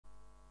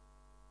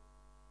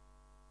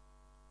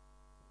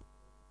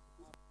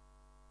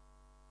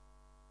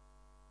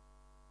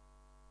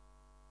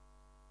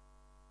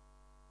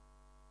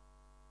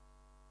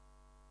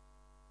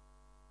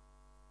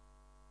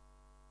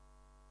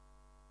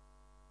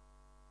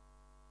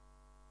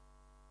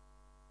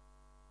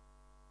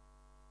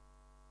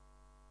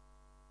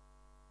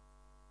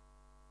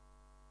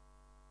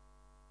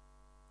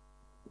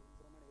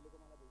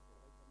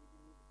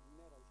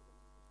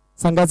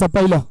संघाचं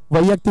पहिलं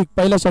वैयक्तिक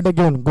पहिलं षटक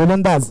घेऊन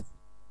गोलंदाज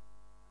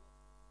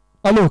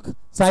अलोक,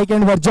 स्ट्राइक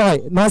एंड वर जॉय,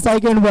 न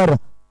स्ट्राइक एंड वर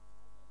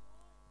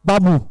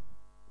बाबू.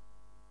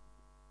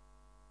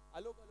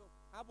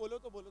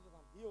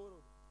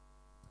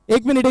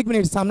 एक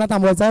मिनिट सामना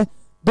थांबवायचा आहे.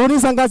 दोन्ही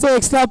संघाचे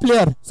एक्स्ट्रा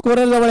प्लेयर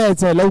स्कोरर जवळ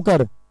यायचंय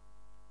लवकर.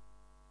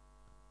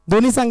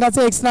 दोन्ही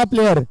संघाचे एक्स्ट्रा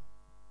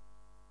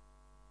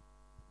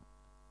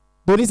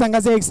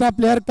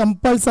प्लेयर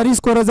कंपल्सरी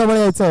स्कोरर जवळ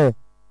यायचंय.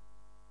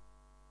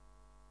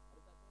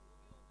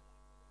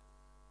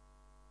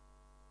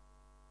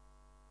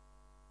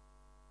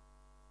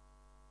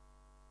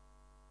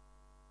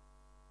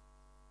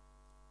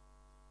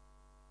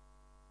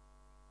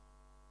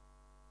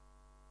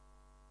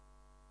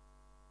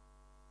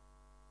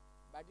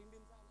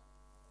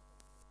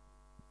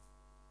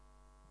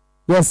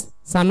 यस,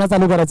 सामना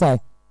चालू करायचा आहे.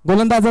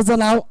 गोलंदाजाचं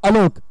नाव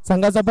अलोक,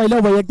 संघाचं पहिलं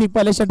वैयक्तिक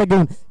पहिले षटक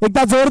घेऊन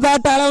एकदा जोरदार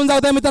टाळ्या होऊन जाऊ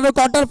द्या मित्रांनो.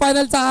 क्वार्टर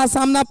फायनलचा हा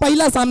सामना,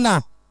 पहिला सामना.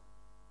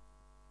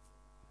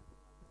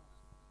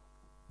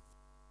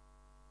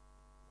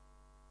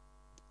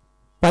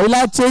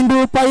 पहिला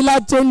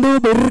चेंडू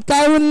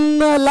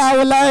भिरकावून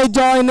लावलाय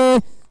जॉयने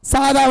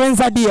 6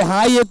 धावांसाठी.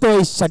 हा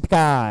येतोय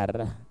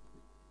षटकार.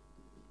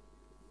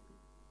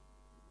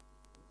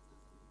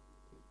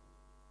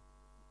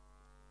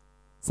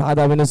 सहा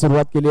धावेने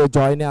सुरुवात केली आहे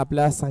जॉयने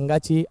आपल्या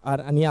संघाची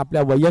आणि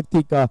आपल्या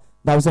वैयक्तिक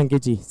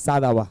धावसंख्येची 6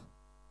 धावा.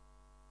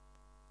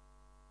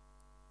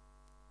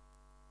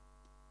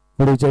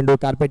 पुढे चेंडू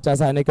कार्पेटच्या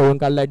सहाय्याने खेळून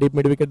काढलाय. डीप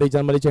मिड विकेट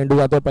रिजन मध्ये चेंडू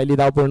जातोय. पहिली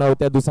धाव पूर्ण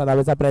होते. दुसऱ्या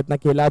धावेचा प्रयत्न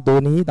केला.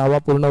 दोन्ही धावा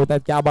पूर्ण होतात.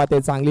 क्या बात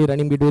आहे. चांगली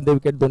रनिंग बिटवीन द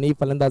विकेट दोन्ही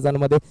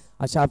फलंदाजांमध्ये.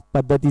 अशा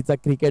पद्धतीचं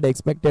क्रिकेट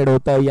एक्सपेक्टेड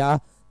होतं या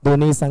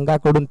दोन्ही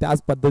संघाकडून.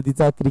 त्याच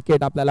पद्धतीचं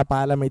क्रिकेट आपल्याला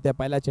पाहायला मिळते.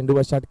 पहिला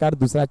चेंडूवर षटकार,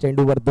 दुसऱ्या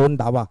चेंडूवर 2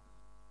 धावा.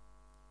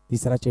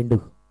 तिसरा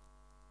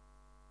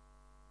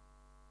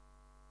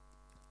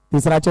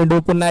चेंडू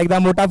पुन्हा एकदा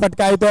मोठा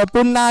फटका येतोय.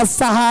 पुन्हा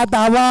 6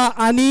 धावा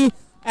आणि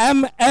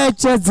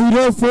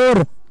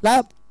MH04 ला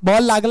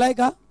बॉल लागलाय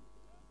का?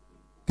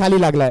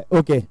 खाली लागलाय.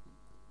 ओके,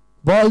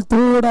 बॉल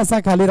थोडासा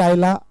खाली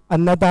राहिला,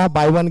 अन्यथा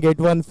बाय 1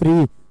 गेट 1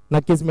 फ्री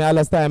नक्कीच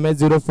मिळालं असतं.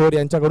 MH04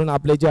 यांच्याकडून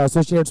आपले जे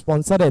असोसिएट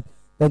स्पॉन्सर आहेत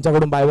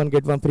त्यांच्याकडून बाय 1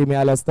 गेट 1 फ्री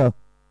मिळालं असतं.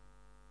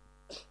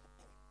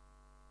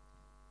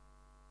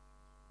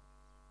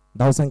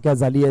 धावसंख्या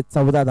झाली आहे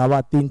 14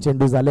 धावा. 3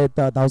 चेंडू झाले.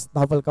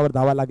 धावफलकावर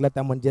धावा लागल्या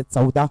त्या म्हणजे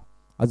 14.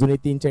 अजूनही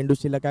 3 चेंडू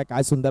शिल्लक आहे.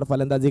 काय सुंदर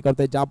फलंदाजी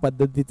करतोय. ज्या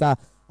पद्धतीचा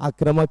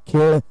आक्रमक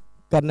खेळ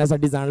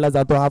करण्यासाठी जाणला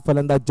जातो हा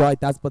फलंदाज जॉय,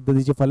 त्याच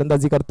पद्धतीची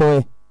फलंदाजी करतोय.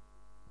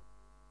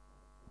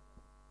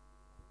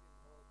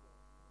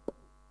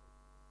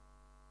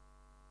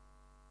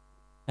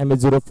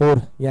 MH04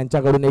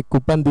 यांच्याकडून एक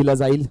कुपन दिलं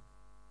जाईल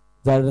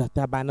जर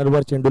त्या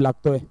बॅनरवर चेंडू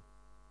लागतोय.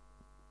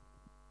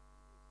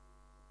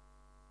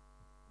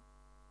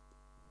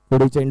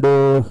 पुढे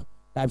चेंडू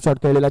टॅप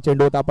शॉट खेळलेला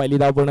चेंडू होता. पहिली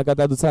धाव पूर्ण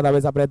करता दुसऱ्या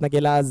धावेचा प्रयत्न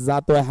केला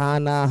जातोय. हा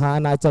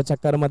नाच्या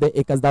चक्कर मध्ये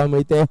एकच धाव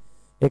मिळते.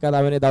 एका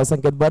धावेने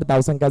धावसंख्येत भर.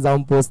 धावसंख्या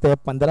जाऊन पोहोचते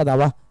 15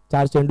 धावा.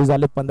 4 चेंडू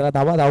झाले 15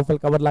 धावा.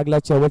 धावफलकावर लागल्या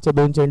शेवटचे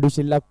 2 चेंडू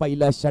शिल्लक.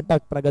 पहिलं षटक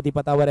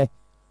प्रगतीपथावर आहे.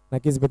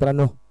 नक्कीच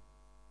मित्रांनो,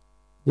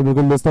 ये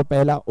बिल्कुल दोस्तों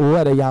पहला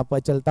ओवर है यहाँ पर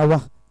चलता हुआ.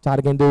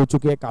 4 गेंदें हो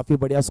चुकी है. काफी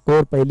बढ़िया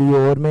स्कोर पहली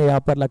ओवर में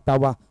यहाँ पर लगता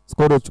हुआ.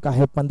 स्कोर हो चुका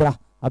है 15.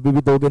 अभी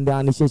भी 2 गेंदें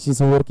आनी शेष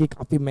इस ओवर की.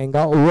 काफी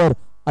महंगा ओवर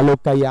आलोक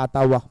का ये आता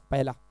हुआ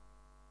पहिला.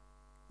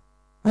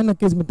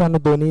 नक्कीच मित्रांनो,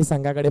 दोन्ही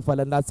संघाकडे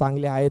फलंदाज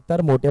चांगले आहेत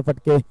तर मोठे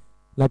फटके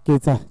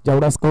नक्कीच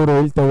जेवढा स्कोर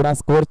होईल तेवढा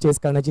स्कोर चेस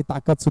करण्याची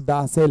ताकद सुद्धा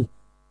असेल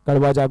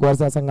कळवा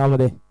जागवारच्या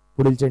संघामध्ये.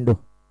 पुढील चेंडू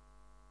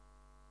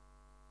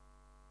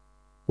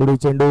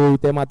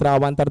इथे मात्र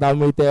अवांतर धाव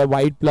मिळते.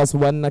 वाईट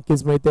 +1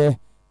 नक्कीच मिळते.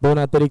 2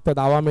 अतिरिक्त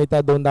धावा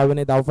मिळतात. 2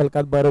 धावेने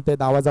धावफलकात भर होते.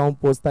 धावा जाऊन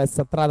पोहोचताय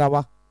 17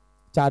 धावा.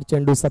 4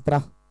 चेंडू 17.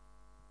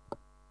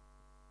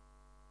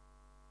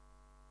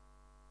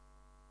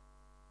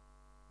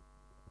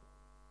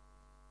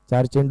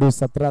 4 चेंडू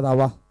 17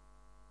 धावा.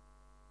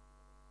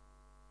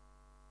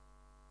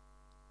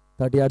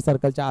 30 यार्ड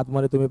सर्कलच्या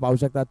आतमध्ये तुम्ही पाहू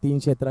शकता 3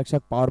 क्षेत्ररक्षक.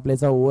 पॉवर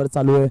प्लेचा ओव्हर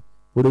चालू आहे.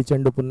 पुढील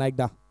चेंडू पुन्हा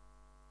एकदा.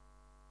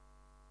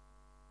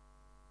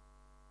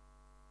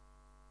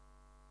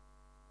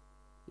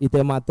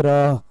 इथे मात्र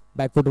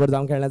बॅकफुटवर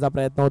जाऊन खेळण्याचा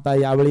प्रयत्न होता.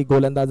 यावेळी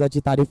गोलंदाजाची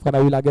तारीफ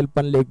करावी लागेल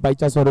पण लेग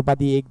बायच्या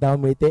स्वरूपात ही 1 धाव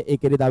मिळते.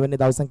 एकेरी धावेने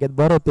धावसंख्येत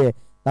भर होते.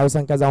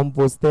 धावसंख्या जाऊन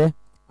पोहोचते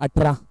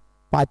 18.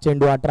 5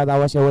 चेंडू 18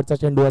 धावा. शेवटचा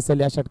चेंडू असेल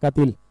या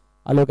षटकातील.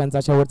 आलोकांचा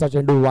शेवटचा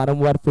चेंडू.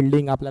 वारंवार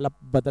फिल्डिंग आपल्याला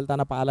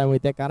बदलताना पाहायला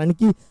मिळते कारण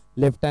की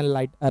left hand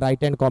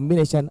right hand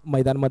combination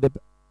मैदानमध्ये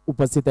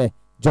उपस्थित आहे.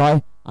 जॉय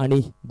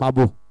आणि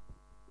बाबू.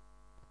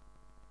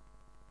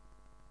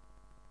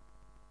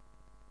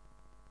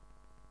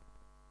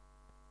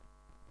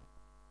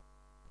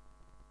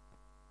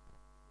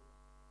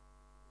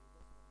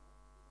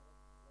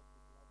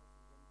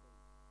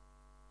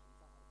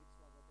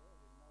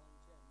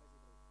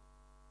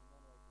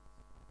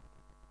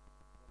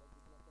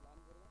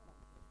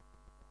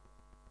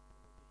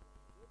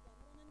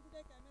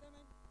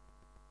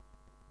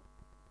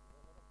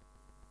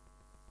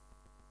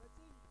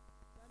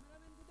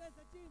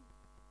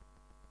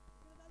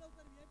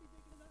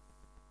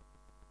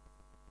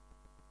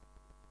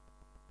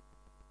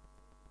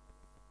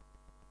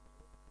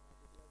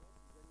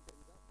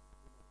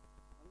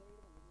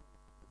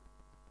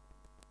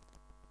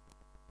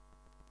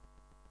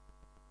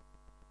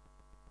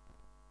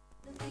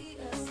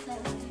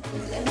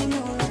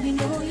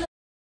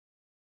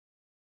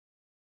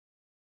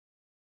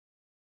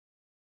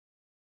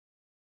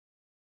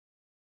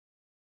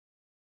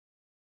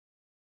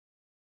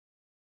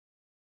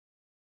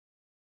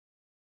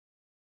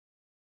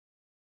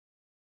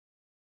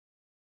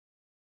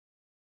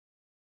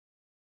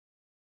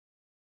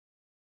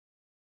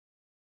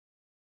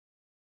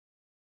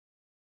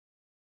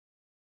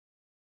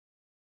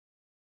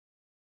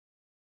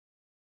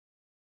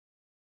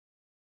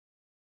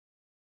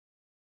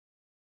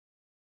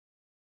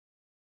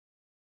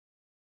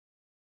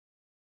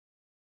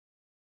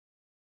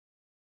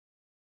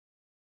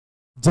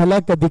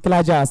 झलक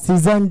दिखलाजा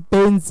सीझन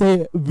 10 चे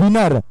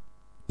विनर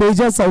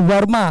तेजस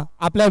वर्मा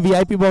आपल्या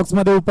VIP बॉक्स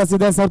मध्ये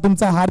उपस्थित आहे. सर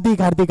तुमचं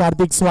हार्दिक हार्दिक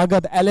हार्दिक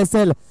स्वागत.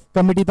 LSL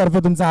कमिटी तर्फे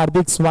तुमचं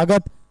हार्दिक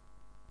स्वागत.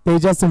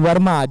 तेजस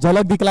वर्मा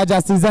झलक दिखलाजा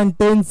सीझन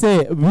 10 चे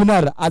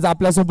विनर आज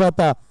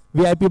आपल्यासोबत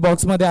VIP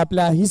बॉक्स मध्ये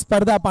आपल्या ही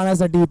स्पर्धा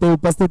पाहण्यासाठी इथे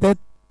उपस्थित आहेत.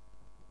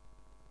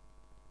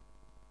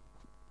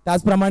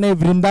 त्याचप्रमाणे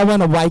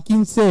वृंदावन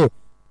वायकिंग्सचे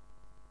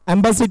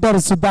अँबॅसिडर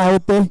सुद्धा आहेत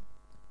ते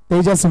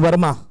तेजस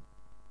वर्मा.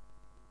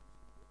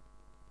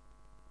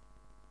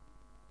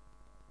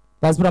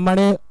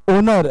 त्याचप्रमाणे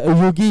ओनर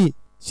योगी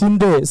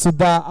शिंदे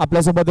सुद्धा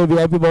आपल्यासोबत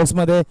VIP बॉक्स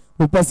मध्ये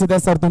उपस्थित आहे.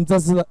 सर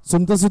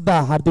तुमचं सुद्धा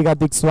हार्दिक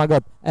हार्दिक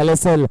स्वागत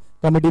LSL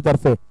कमिटी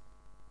तर्फे.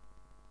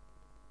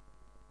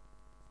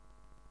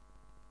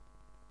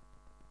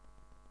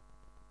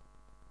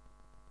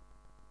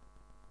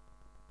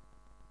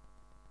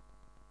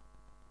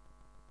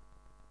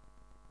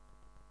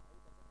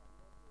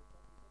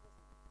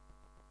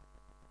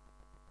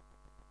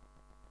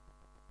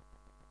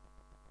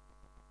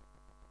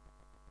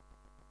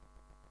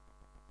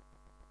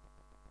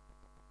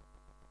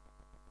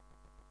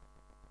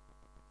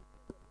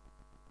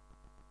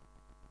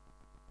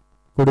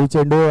 पुढील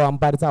चेंडू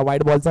अंपायरचा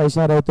व्हाईट बॉलचा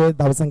इशारा होतोय.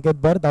 धावसंख्येत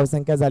भर.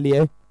 धावसंख्या झाली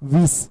आहे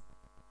 20.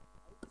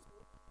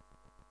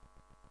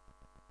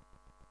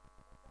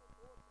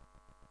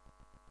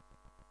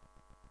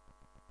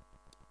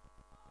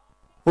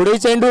 पुढील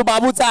चेंडू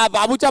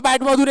बाबूच्या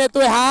बॅट मधून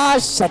येतोय हा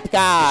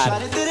षटकार.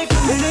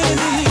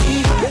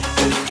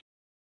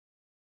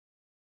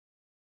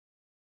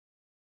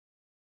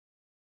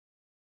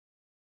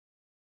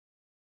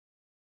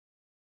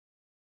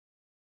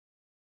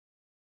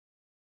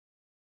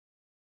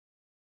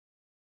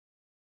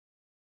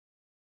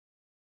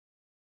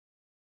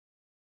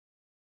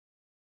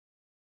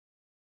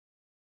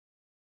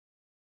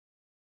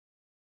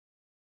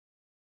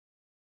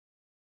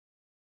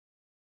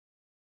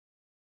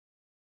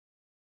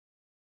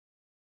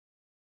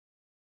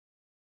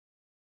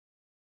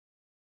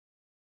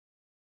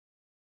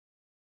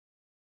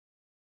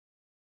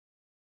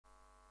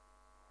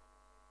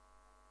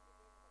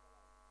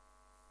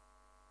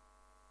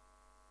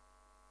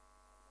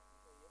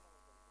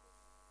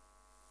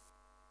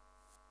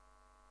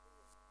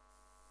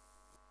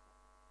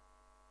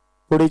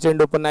 पुढील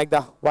चेंडू पुन्हा एकदा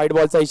व्हाईट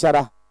बॉलचा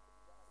इशारा.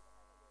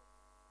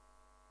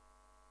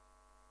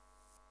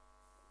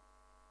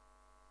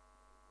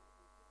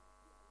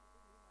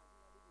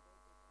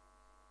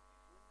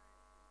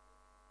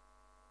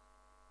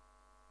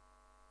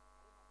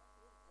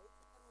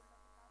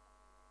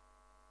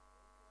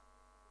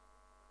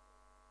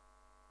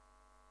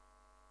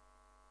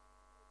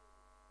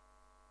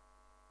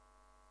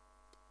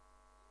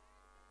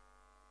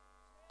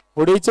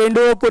 पुढील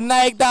चेंडू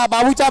पुन्हा एकदा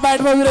बाबूच्या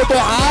बॅट मधून येतोय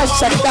हा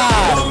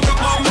षटकार.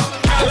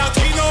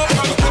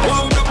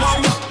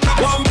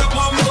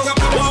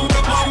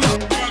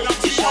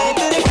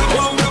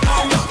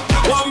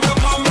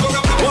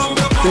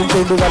 तीन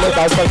चेंडू झाले.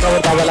 धावसंख्येवर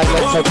धावा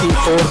लागल्या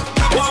 34.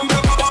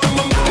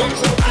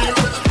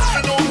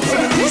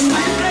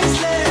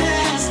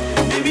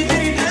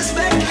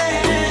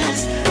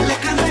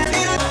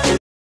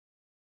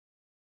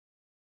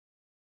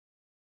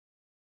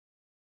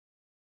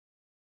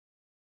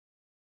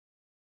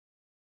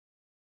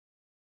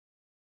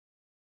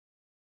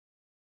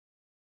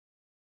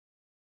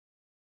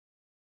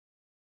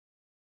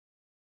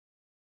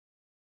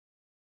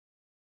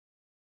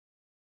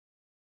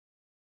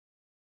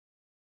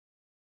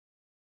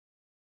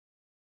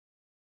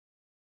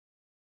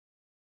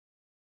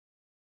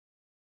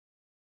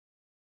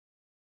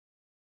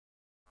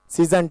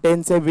 सीझन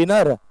 10 चे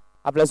विनर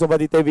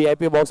आपल्यासोबत इथे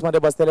VIP बॉक्स मध्ये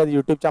बसलेले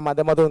युट्यूबच्या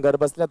माध्यमातून घर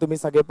बसल्या तुम्ही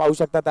सगळे पाहू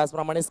शकता.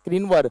 त्याचप्रमाणे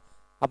स्क्रीनवर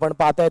आपण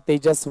पाहताय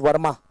तेजस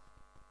वर्मा.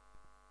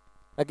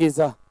 नक्कीच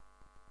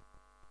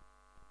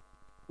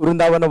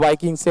वृंदावन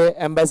वायकिंग्सचे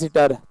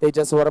अँबॅसिडर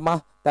तेजस वर्मा.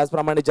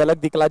 त्याचप्रमाणे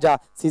झलक दिखलाजा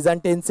सीझन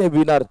 10 चे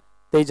विनर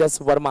तेजस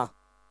वर्मा.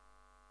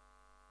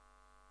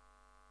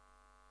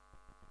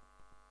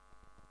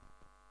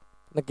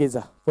 नक्कीच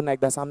पुन्हा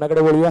एकदा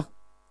सामन्याकडे वळूया.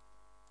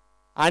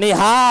 आणि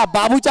हा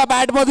बाबूच्या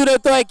बॅट मधून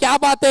येतोय. क्या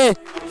बात आहे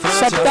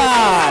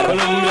षटकार.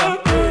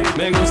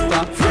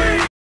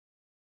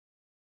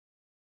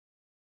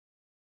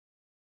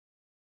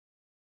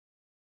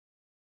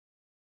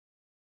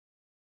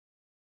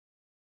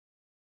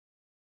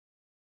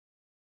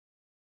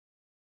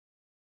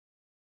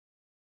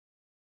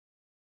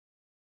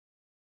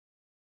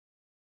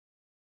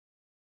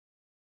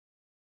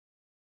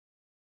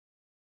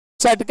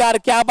 षटकार.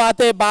 क्या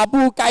बात आहे.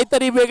 बाबू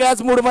काहीतरी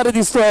वेगळ्याच मूड मध्ये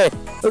दिसतोय.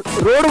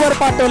 रोडवर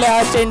पाठवले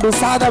हा चेंडू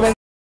 6 धाव्यांचा.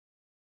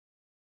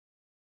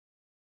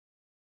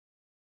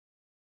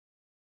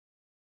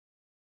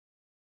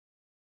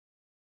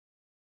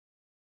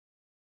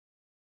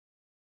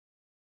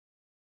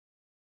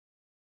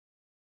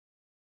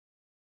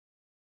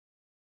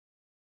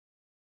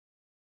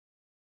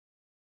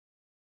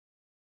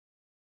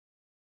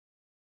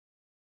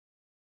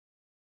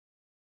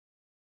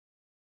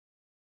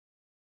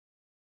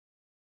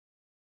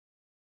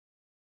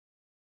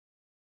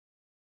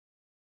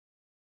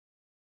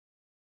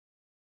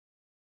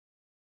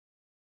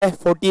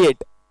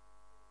 48.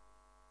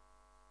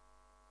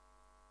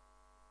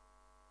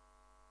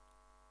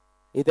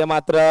 इथे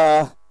मात्र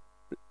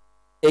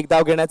एक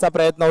धाव घेण्याचा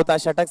प्रयत्न होता.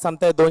 षटक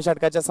संपते. 2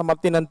 षटकाच्या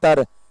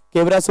समाप्तीनंतर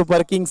केवरा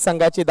सुपर किंग्स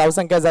संघाची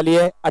धावसंख्या झाली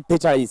आहे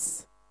 48.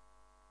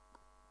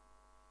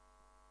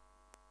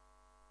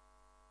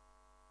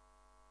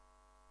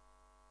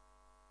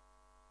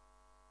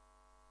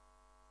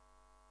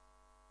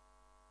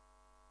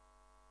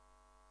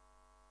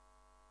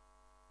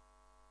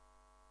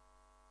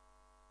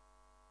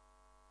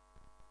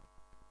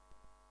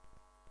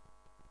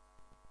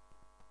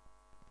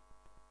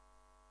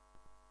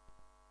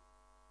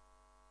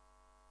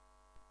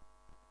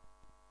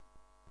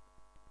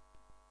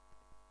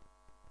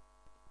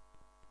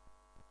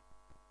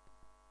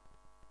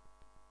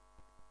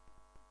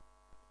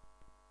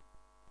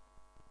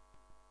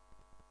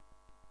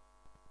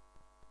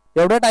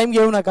 एवढा टाइम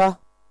घेऊ नका.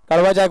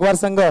 कळवा जागवार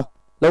संघ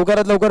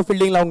लवकरात लवकर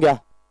फिल्डिंग लावून घ्या.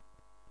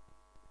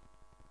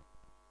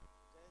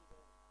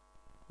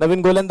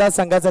 नवीन गोलंदाज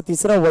संघाचा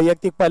तिसरा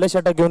वैयक्तिक पहिलं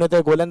षटक घेऊन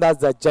येतोय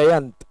गोलंदाज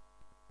जयंत.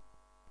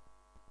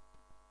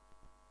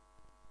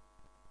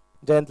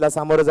 जयंतला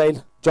सामोरं जाईल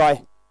जॉय.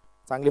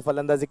 चांगली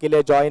फलंदाजी केली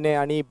आहे जॉयने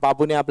आणि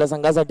बाबूने आपल्या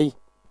संघासाठी.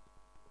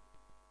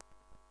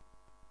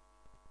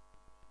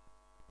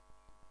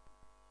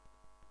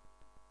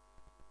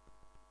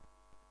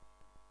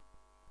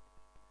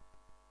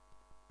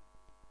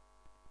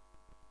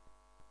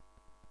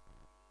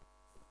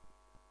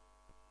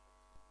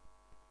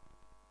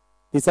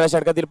 तिसऱ्या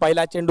षटकातील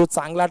पहिला चेंडू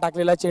चांगला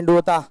टाकलेला चेंडू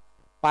होता.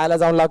 पायाला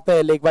जाऊन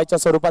लागतोय. लेग बायच्या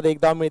स्वरूपात एक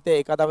धाव मिळते.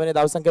 एका धावेने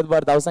धावसंख्येत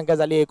भर. धावसंख्या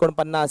झाली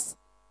 49.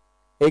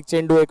 एक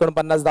चेंडू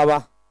 49 धावा.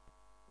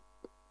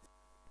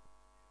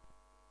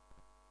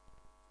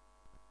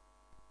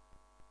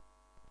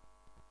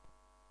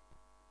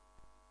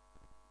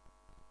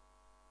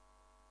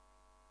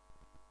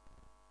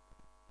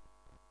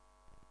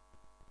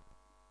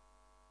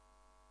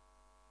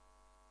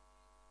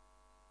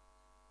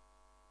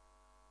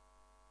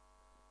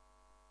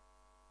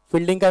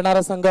 फिल्डिंग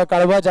करणारा संघ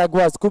कळवा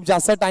जागवार्स. खूप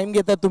जास्त टाइम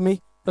घेतात तुम्ही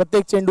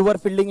प्रत्येक चेंडूवर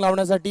फिल्डिंग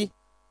लावण्यासाठी.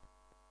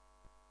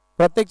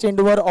 प्रत्येक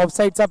चेंडूवर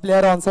ऑफसाईडचा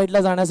प्लेअर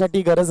ऑनसाईडला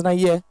जाण्यासाठी गरज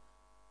नाहीये.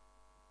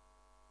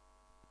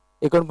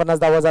 49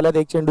 धावा झाल्यात.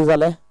 एक चेंडू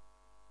झालाय.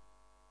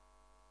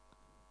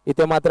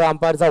 इथे मात्र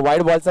अंपायरचा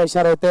वाईड बॉलचा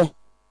इशारा होते.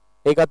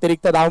 एक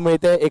अतिरिक्त धाव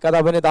मिळते. एका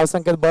धावेने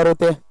धावसंख्येत भर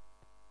होते.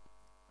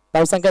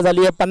 धावसंख्या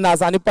झाली आहे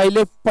 50 आणि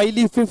पहिली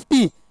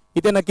 50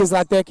 इथे नक्कीच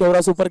लागते खेवरा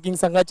सुपर किंग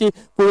संघाची.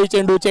 पुढे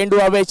चेंडू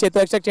हवे.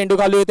 क्षेत्ररक्षक चेंडू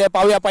खाली होते.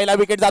 पाहूया पहिला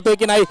विकेट जातोय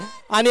की नाही.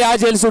 आणि हा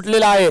झेल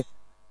सुटलेला आहे.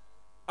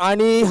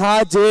 आणि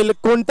हा झेल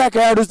कोणत्या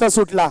खेळाडूचा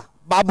सुटला.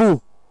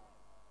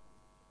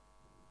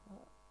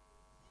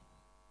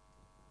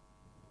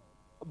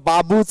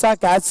 बाबूचा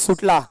कॅच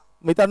सुटला.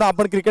 मित्रांनो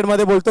आपण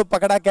क्रिकेटमध्ये बोलतो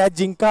पकडा कॅच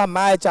जिंका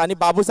मॅच. आणि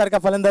बाबू सारखा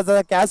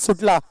फलंदाजाचा कॅच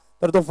सुटला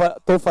तर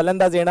तो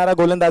फलंदाज येणारा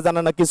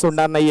गोलंदाजांना नक्की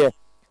सोडणार नाहीये.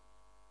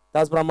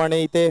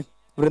 त्याचप्रमाणे इथे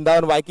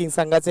वृंदावन वायकिंग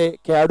संघाचे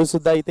खेळाडू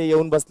सुद्धा इथे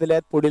येऊन बसलेले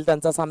आहेत. पुढील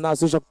त्यांचा सामना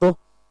असू शकतो.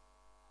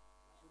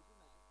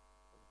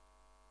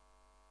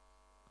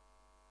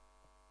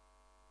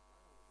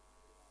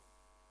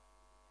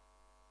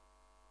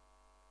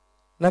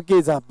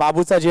 नक्कीच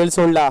बाबूचा झेल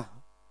सोडला.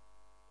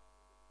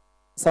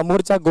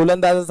 समोरच्या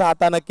गोलंदाजाचा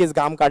आता नक्कीच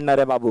घाम काढणार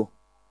आहे बाबू.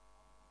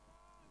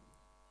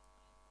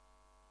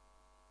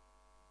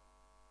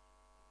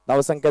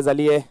 धावसंख्या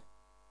झाली आहे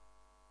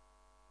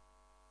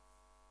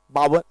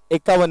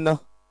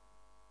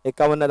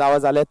 51 धावा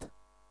झाल्यात.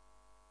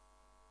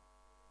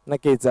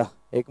 नक्कीच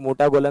एक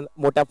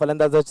मोठ्या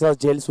फलंदाजाचा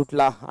झेल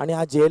सुटला आणि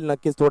हा झेल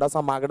नक्कीच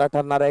थोडासा मागडा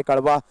ठरणार आहे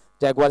कळवा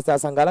जॅग्वार्सच्या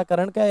संघाला.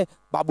 कारण काय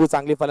बाबू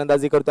चांगली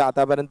फलंदाजी करतोय.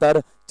 आतापर्यंत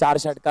 4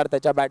 षटकार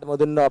त्याच्या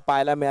बॅटमधून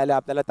पाहायला मिळाले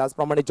आपल्याला.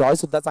 त्याचप्रमाणे जॉय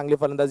सुद्धा चांगली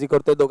फलंदाजी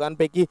करतोय.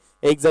 दोघांपैकी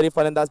एक जरी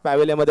फलंदाज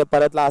पॅव्हेलियनमध्ये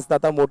परतला असता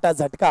तर मोठा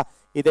झटका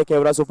इथे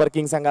खेवरा सुपर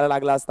किंग संघाला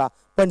लागला असता.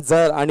 पण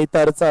जर आणि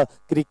तरच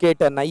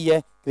क्रिकेट नाहीये.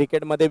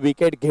 क्रिकेटमध्ये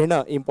विकेट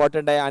घेणं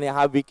इम्पॉर्टंट आहे आणि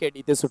हा विकेट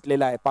इथे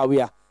सुटलेला आहे.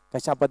 पाहूया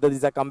कशा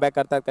पद्धतीचा कमबॅक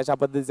करतात, कशा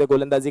पद्धतीचे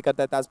गोलंदाजी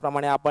करतात.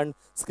 त्याचप्रमाणे आपण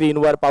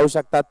स्क्रीनवर पाहू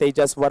शकता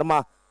तेजस वर्मा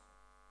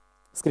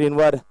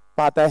स्क्रीनवर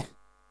पाहताय.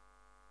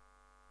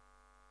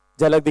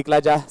 झलक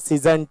दिखलाजा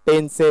सीझन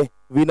 10 चे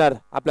विनर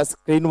आपल्या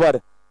स्क्रीनवर.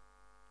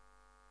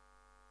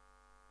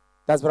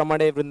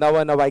 त्याचप्रमाणे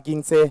वृंदावन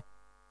वायकिंगचे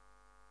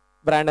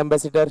ब्रँड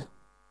अँबॅसिडर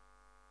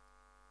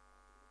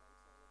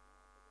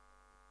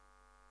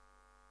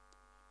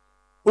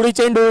पुढे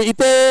चेंडू.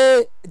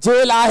 इथे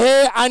झेल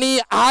आहे आणि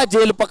हा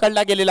झेल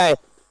पकडला गेलेला आहे.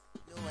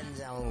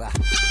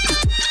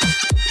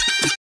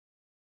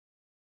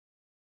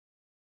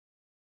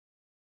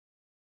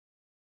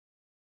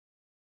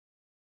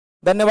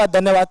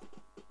 धन्यवाद.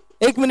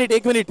 एक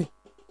मिनिट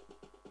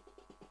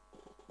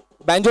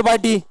बँजो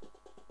पार्टी.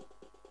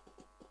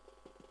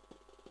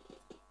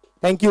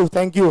 थँक्यू.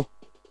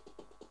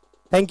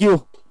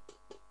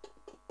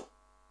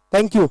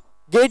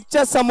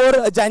 गेटच्या समोर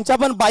ज्यांच्या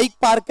पण बाईक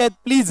पार्क आहेत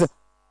प्लीज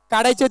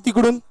काढायचे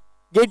तिकडून.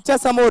 गेटच्या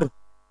समोर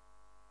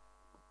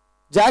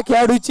ज्या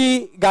खेळाडूची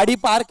गाडी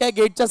पार्क आहे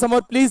गेटच्या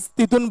समोर प्लीज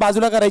तिथून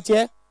बाजूला करायची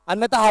आहे.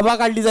 अन्यथा हवा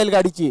काढली जाईल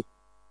गाडीची.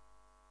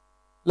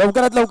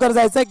 लवकरात लवकर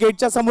जायचंय,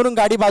 गेटच्या समोरून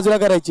गाडी बाजूला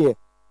करायची आहे.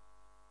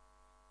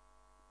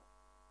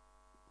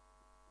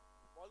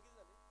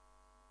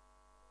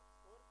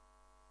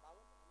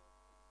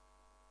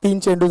 तीन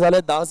चेंडू झाले,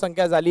 धाव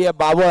संख्या झाली आहे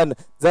 52.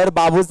 जर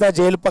बाबूचा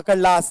झेल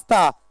पकडला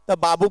असता तर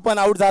बाबू पण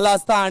आउट झाला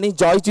असता आणि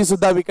जॉयची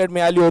सुद्धा विकेट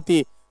मिळाली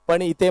होती.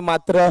 पण इथे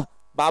मात्र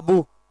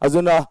बाबू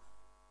अजून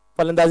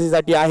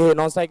फलंदाजीसाठी आहे.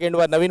 नॉन स्ट्राईक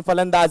एंडवर नवीन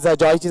फलंदाज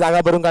जॉयची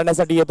जागा भरून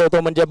काढण्यासाठी येतो,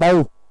 तो म्हणजे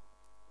भाऊ.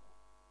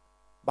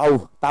 भाऊ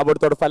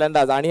ताबडतोड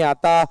फलंदाज आणि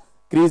आता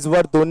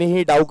क्रीजवर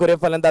दोन्हीही डावखुरे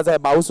फलंदाज आहे.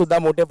 भाऊ सुद्धा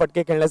मोठे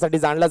फटके खेळण्यासाठी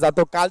जाणला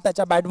जातो. काल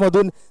त्याच्या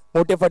बॅटमधून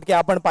मोठे फटके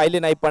आपण पाहिले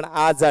नाही, पण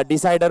आज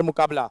डिसायडर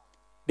मुकाबला,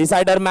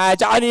 डिसायडर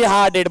मॅच आणि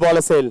हा डेड बॉल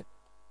असेल.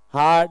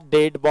 हा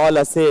डेड बॉल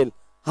असेल.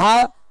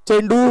 हा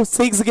चेंडू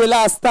सिक्स गेला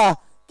असता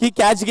की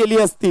कॅच गेली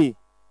असती?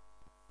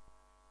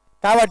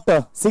 काय वाटतं,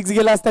 सिक्स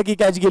गेला असता की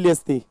कॅच गेली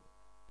असती?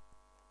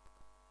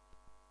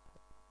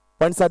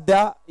 पण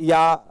सध्या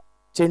या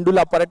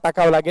चेंडूला परत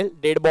टाकावं लागेल.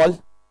 Dead ball.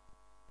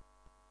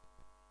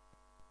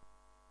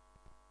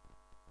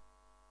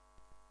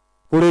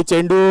 पुढे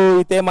चेंडू.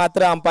 इथे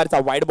मात्र अंपायरचा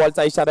व्हाईट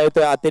बॉलचा इशारा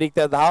येतोय. अतिरिक्त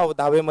धाव,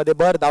 धावेमध्ये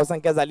भर.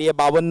 धावसंख्या झाली आहे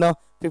 52,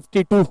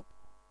 52.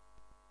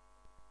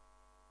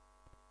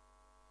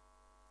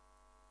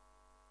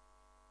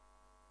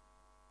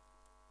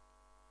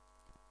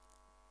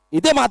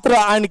 इथे मात्र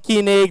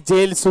आणखीन एक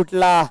झेल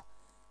सुटला.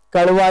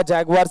 कळवा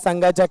जागवार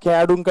संघाच्या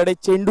खेळाडूंकडे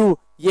चेंडू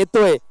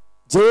येतोय,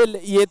 झेल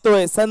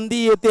येतोय,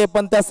 संधी येते,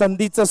 पण त्या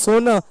संधीचं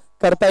सोनं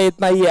करता येत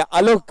नाहीये.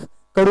 आलोक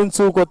कडून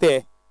चूक होते.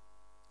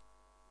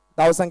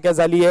 धावसंख्या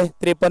झाली आहे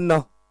 53.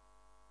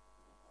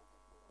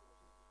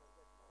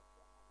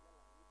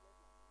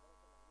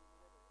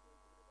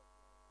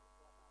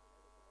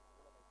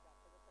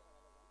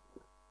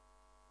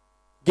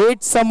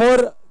 गेट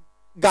समोर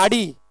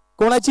गाडी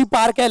कोणाची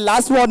पार्क आहे?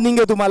 लास्ट वॉर्निंग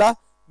आहे तुम्हाला.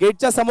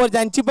 गेटच्या समोर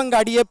ज्यांची पण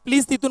गाडी आहे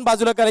प्लीज तिथून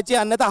बाजूला करायची,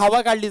 अन्यथा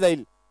हवा काढली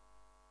जाईल.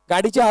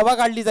 गाडीची हवा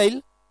काढली जाईल.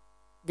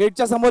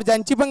 गेटच्या समोर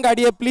ज्यांची पण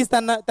गाडी आहे प्लीज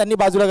त्यांनी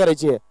बाजूला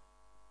करायची आहे.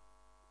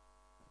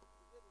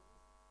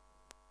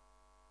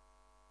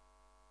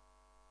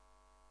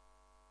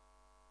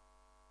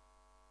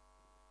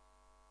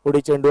 पुढे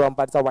चेंडू.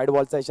 अंपायरचा व्हाईट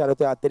बॉलचा इशारा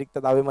होतोय. अतिरिक्त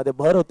धावेमध्ये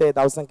भर होते.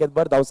 धावसंख्येत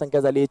भर.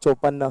 धावसंख्या झाली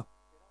 54.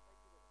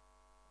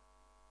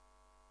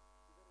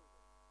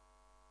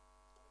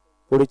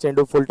 पुढे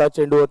चेंडू फुलटा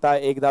चेंडू होता.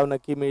 एक धाव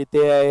नक्की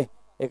मिळते आहे.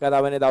 एका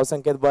धावाने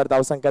धावसंख्येत भर.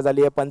 धावसंख्या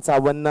झाली आहे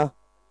 55.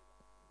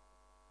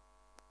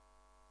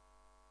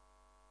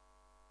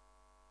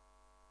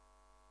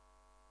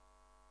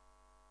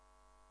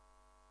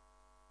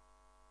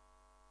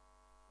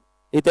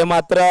 इथे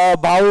मात्र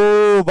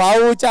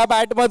भाऊच्या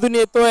बॅट मधून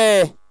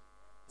येतोय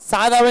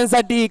 6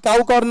 धावांसाठी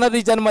काऊ कॉर्नर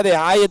रिजन मध्ये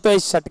हा येतोय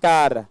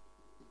षटकार.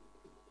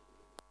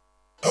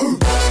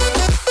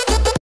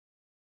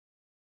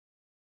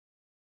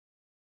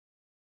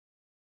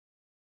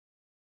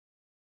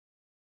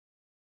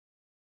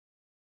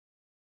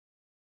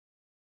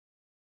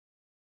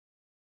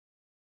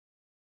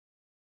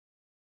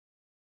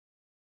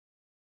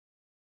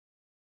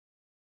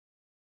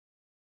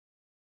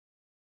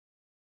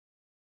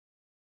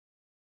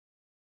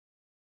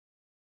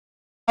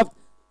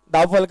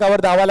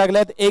 धावफलकावर धावा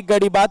लागल्यात. एक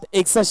गडी बाद,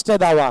 61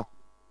 धावा.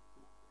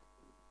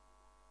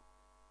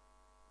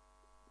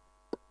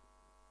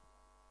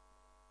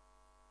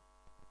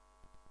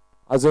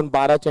 अजून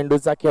 12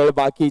 चेंडूचा खेळ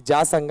बाकी.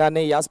 ज्या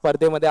संघाने या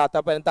स्पर्धेमध्ये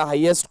आतापर्यंत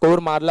हायएस्ट स्कोर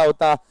मारला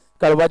होता,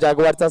 कळवा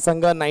जागवारचा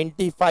संघ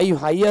 95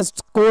 हायएस्ट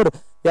स्कोर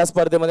या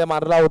स्पर्धेमध्ये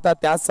मारला होता,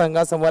 त्याच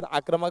संघासमोर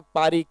आक्रमक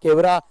पारी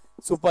खेवरा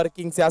सुपर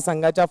किंग्स या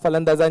संघाच्या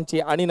फलंदाजांची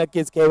आणि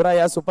नक्कीच खेवरा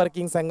या सुपर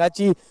किंग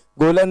संघाची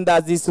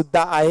गोलंदाजी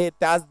सुद्धा आहे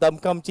त्याच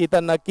दमखमची. तर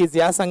नक्कीच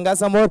या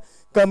संघासमोर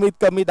कमीत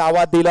कमी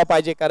धावा दिला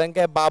पाहिजे, कारण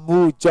काय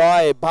बाबू,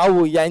 जॉय,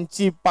 भाऊ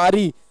यांची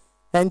पारी,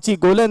 यांची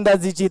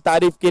गोलंदाजीची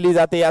तारीफ केली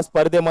जाते या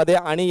स्पर्धेमध्ये.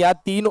 आणि या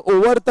 3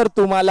 ओव्हर तर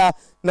तुम्हाला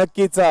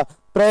नक्कीच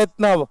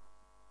प्रयत्न,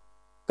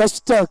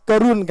 कष्ट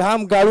करून,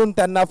 घाम गाळून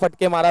त्यांना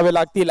फटके मारावे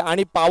लागतील.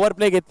 आणि पॉवर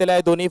प्ले घेतलेला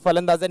आहे दोन्ही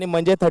फलंदाजांनी,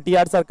 म्हणजे 30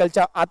 यार्ड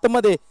सर्कलच्या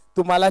आतमध्ये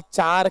तुम्हाला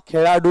 4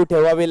 खेळाडू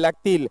ठेवावे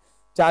लागतील.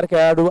 4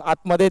 खेळाडू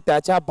आतमध्ये,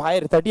 त्याच्या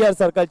बाहेर 30 यार्ड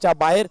सर्कलच्या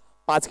बाहेर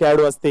 5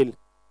 खेळाडू असतील.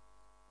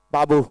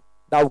 बाबू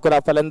डावखुरा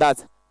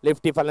फलंदाज,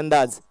 लेफ्टी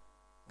फलंदाज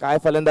काय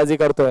फलंदाजी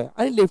करतोय.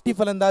 आणि लेफ्टी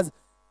फलंदाज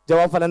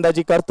जेव्हा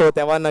फलंदाजी करतो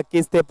तेव्हा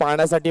नक्कीच ते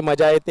पाहण्यासाठी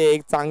मजा येते.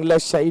 एक चांगलं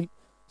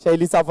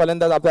शैलीचा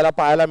फलंदाज आपल्याला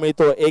पाहायला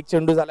मिळतो. एक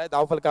चेंडू झालाय,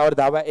 धावफलकावर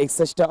धावा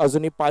 61,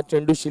 अजूनही 5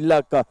 चेंडू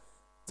शिल्लक.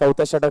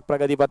 4थं षटक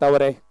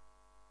प्रगतीपथावर आहे.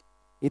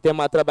 इथे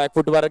मात्र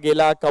बॅकफुटवर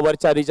गेला,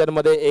 कव्हरच्या रिजन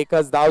मध्ये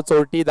एकच धाव,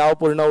 चोरटी धाव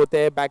पूर्ण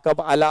होते.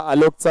 बॅकअप आला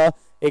आलोकचा,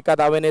 एका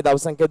धावेने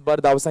धावसंख्येत भर.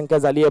 धावसंख्या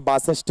झाली आहे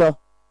 62.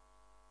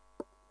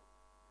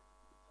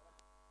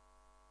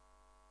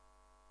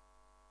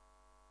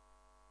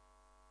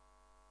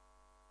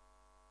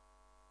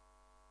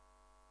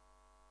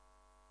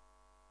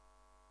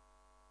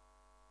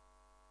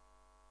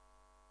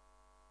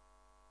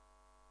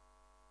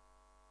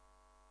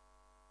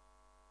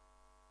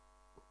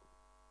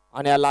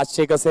 आणि हा लास्ट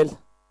चेक असेल.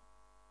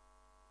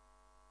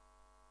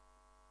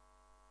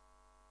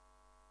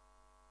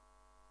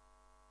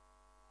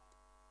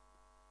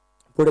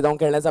 पुढे जाऊन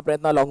खेळण्याचा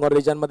प्रयत्न लॉंग ऑन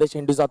रिजन मध्ये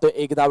चेंडू जातो.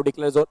 एक धाव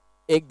डिक्लेअर झोन,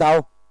 एक धाव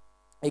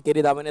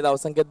एकेरी धावेने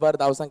धावसंख्येत भर.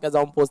 धावसंख्या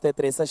जाऊन पोहोचते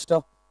 63.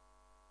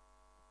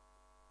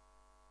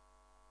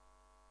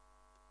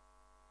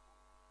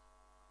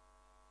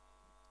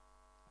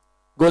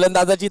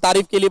 गोलंदाजाची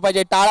तारीफ केली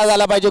पाहिजे, टाळा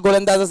झाला पाहिजे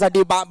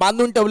गोलंदाजासाठी.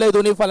 बांधून ठेवलंय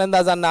दोन्ही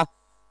फलंदाजांना.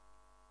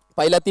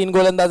 पहिल्या 3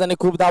 गोलंदाजांनी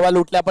खूप धावा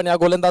लुटल्या, पण या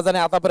गोलंदाजाने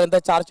आतापर्यंत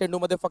 4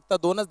 चेंडूमध्ये फक्त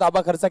 2च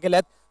धावा खर्च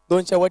केल्यात.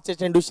 2 शेवटचे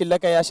चेंडू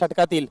शिल्लक आहे या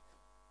षटकातील.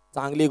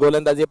 चांगली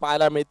गोलंदाजी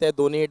पाहायला मिळते.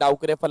 दोन्ही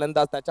डावकरे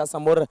फलंदाज त्याच्या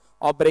समोर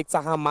ऑफ ब्रेकचा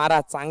हा मारा,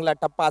 चांगला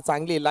टप्पा,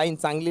 चांगली लाईन,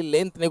 चांगली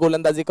लेंथने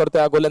गोलंदाजी करतो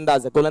हा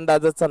गोलंदाज.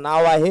 गोलंदाजाचं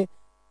नाव आहे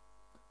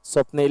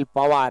स्वप्नील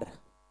पवार.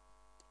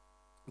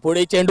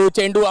 पुढे चेंडू,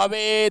 चेंडू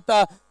हवेत,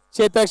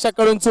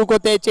 क्षेत्ररक्षकाकडून चूक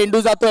होते.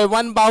 चेंडू जातोय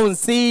वन बाउंस,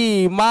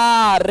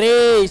 सीमा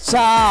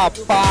रेषा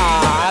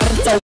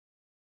पार.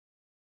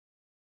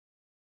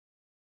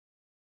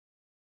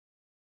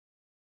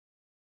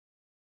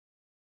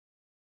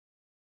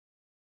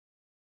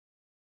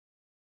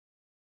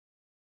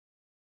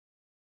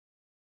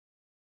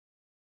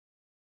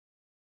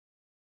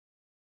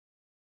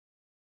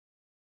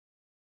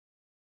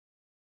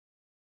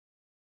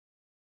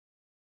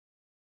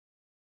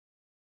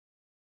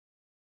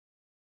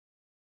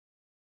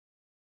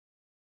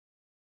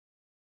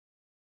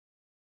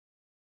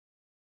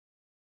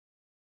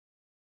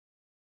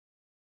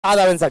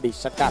 धावांसाठी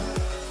षटकार.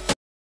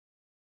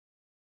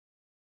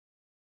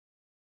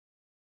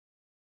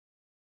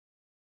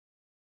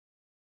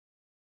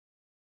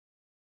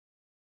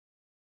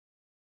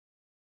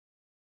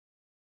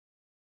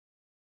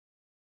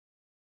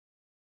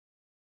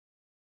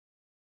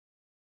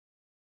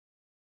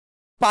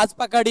 पाच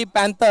पकडी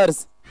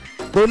पॅन्थर्स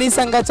दोन्ही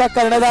संघाच्या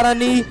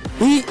कर्णधारांनी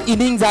ही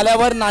इनिंग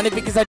झाल्यावर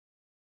नाणेफेकीसाठी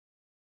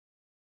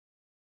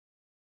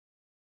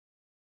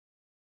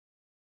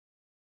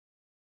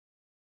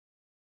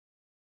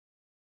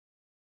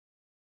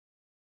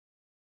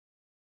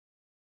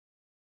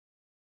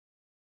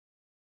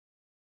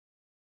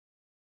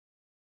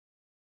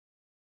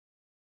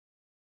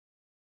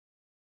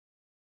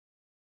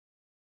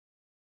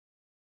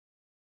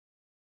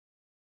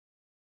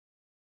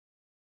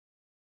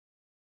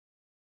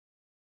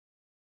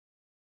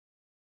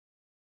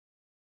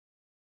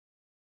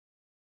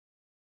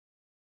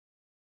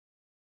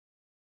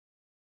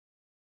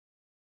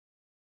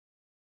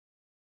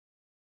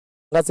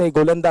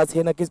गोलंदाज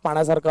हे नक्कीच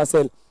पाहण्यासारखं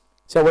असेल.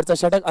 शेवटचं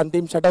षटक,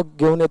 अंतिम षटक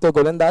घेऊन येतो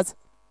गोलंदाज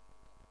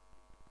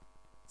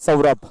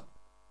सौरभ.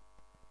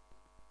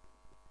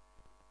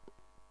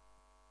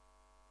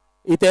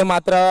 इथे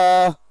मात्र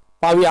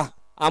पाहूया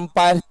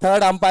अंपायर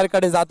थर्ड अंपायर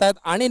कडे जात आहेत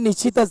आणि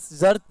निश्चितच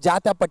जर ज्या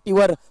त्या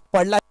पट्टीवर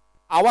पडला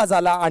आवाज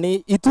आला आणि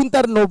इथून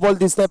तर नो बॉल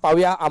दिसतोय.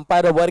 पाहूया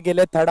अंपायर वर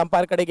गेलेत, थर्ड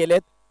अंपायर कडे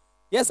गेलेत.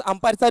 येस,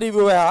 अंपायरचा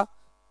रिव्ह्यू आहे हा.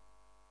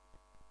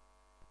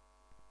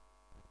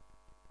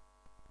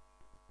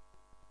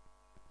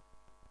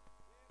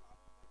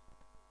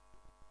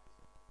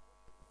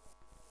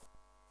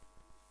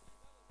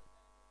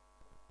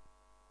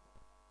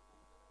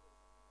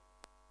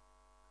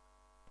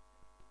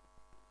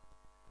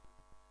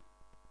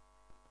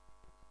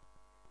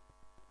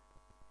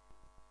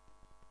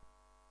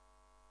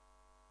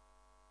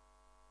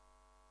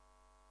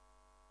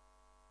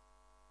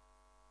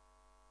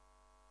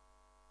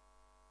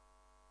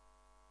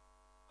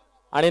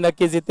 आणि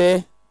नक्कीच इथे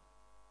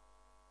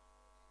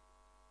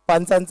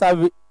पंचांचा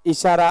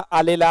इशारा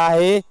आलेला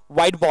आहे.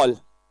 व्हाईट बॉल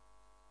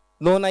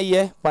नो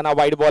नाहीये, पण हा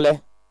व्हाईट बॉल आहे.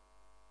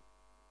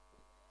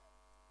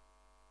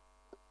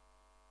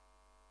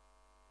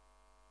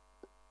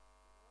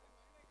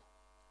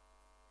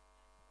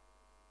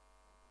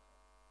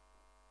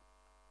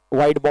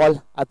 व्हाईट बॉल,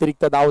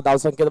 अतिरिक्त धाव.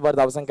 धावसंख्येवर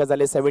धावसंख्या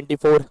झाली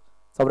 74.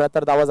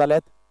 74 धावा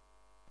झाल्यात.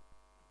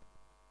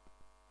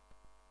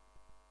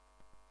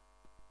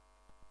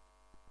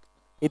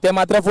 इथे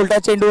मात्र फुलटा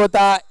चेंडू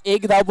होता.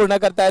 एक धाव पूर्ण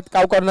करतायत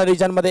काव कॉर्नर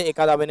रिजन मध्ये.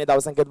 एका धावेने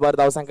धावसंख्येत भर.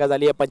 धावसंख्या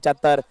झाली आहे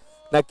 75.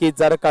 नक्कीच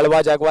जर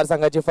कळवा जागवार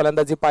संघाची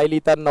फलंदाजी पाहिली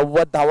तर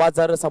 90 धावा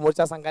जर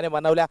समोरच्या संघाने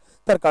बनवल्या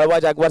तर कळवा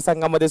जागवार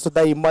संघामध्ये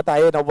सुद्धा हिंमत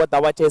आहे 90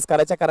 धावा चेस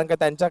करायच्या, कारण का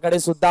त्यांच्याकडे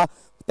सुद्धा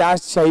त्या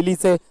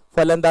शैलीचे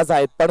फलंदाज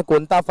आहेत. पण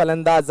कोणता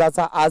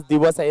फलंदाजाचा आज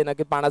दिवस आहे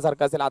नक्की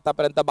पाहण्यासारखं असेल.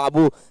 आतापर्यंत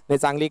बाबूने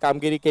चांगली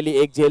कामगिरी केली.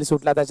 एक झेल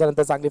सुटला,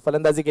 त्याच्यानंतर चांगली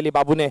फलंदाजी केली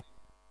बाबूने.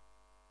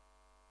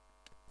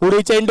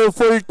 पुढे चेंडू,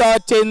 फुल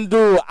टॉस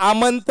चेंडू,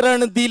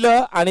 आमंत्रण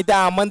दिलं आणि त्या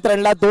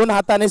आमंत्रणला 2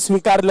 हाताने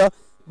स्वीकारलं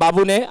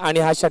बाबूने आणि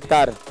हा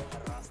षटकार.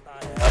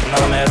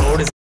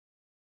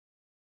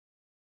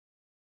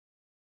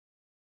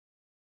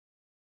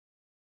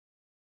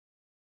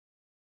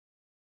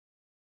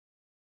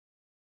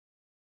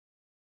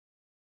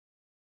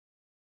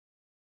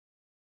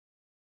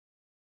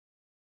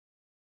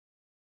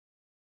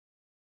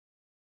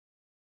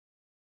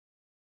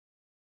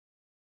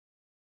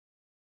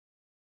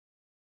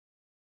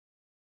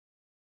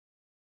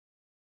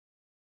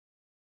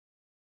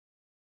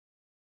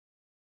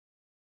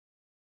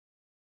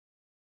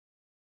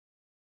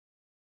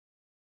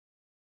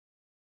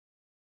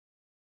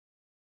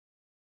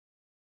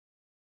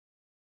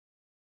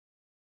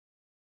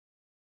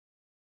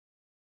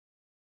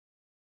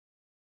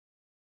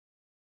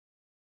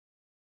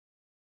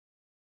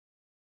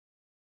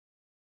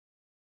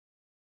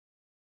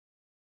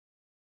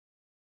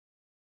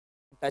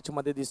 टच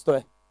मध्ये दिसतोय.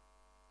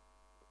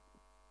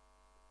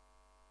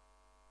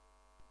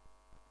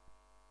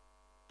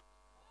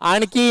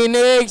 आणखीन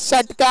एक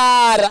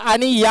षटकार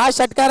आणि या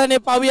षटकाराने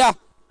पाहूया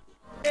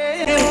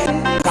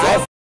काय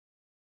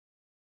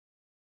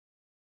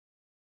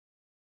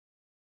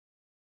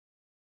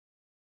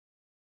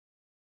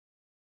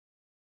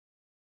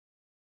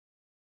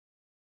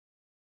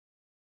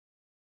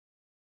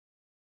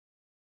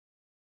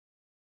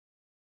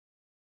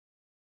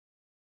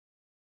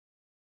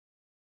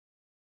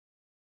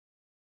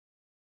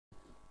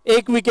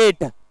एक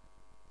विकेट.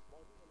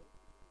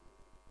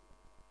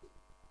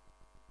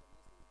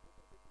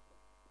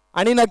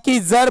 आणि नक्की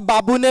जर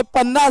बाबूने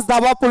 50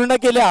 धावा पूर्ण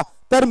केल्या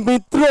तर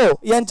मित्रो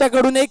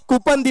यांच्याकडून एक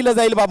कुपन दिलं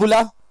जाईल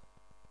बाबूला.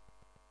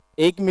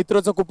 एक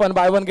मित्रोचं coupon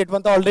by one get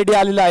one तर ऑलरेडी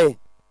आलेलं आहे.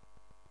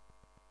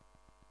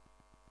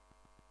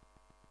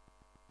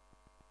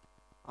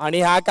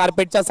 आणि हा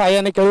कार्पेटच्या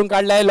साह्याने खेळून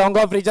काढलाय. लॉंग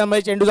ऑफ रिजन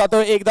मध्ये चेंडू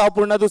जातो. एक धाव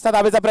पूर्ण. दुसऱ्या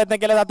धावेचा प्रयत्न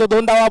केला जातो.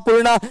 2 धावा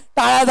पूर्ण.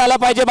 टाळा झाला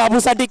पाहिजे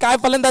बाबूसाठी. काय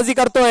फलंदाजी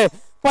करतोय.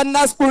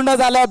 50 पूर्ण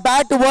झालं.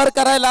 बॅट वर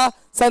करायला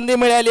संधी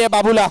मिळाली आहे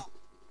बाबूला.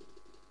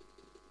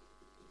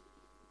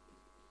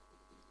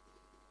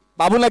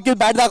 बाबू नक्कीच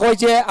बॅट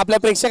दाखवायची आहे आपल्या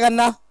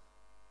प्रेक्षकांना.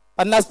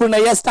 50 पूर्ण.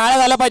 यस, टाळा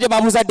झाला पाहिजे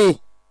बाबूसाठी.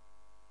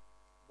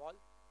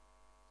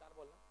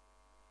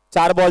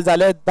 4 बॉल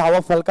झाले. धावा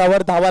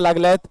फलकावर. धावा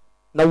लागल्यात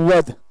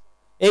 90.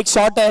 एक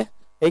शॉट आहे.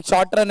 एक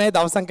शॉर्ट रन आहे.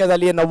 धावसंख्या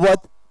झाली आहे 90.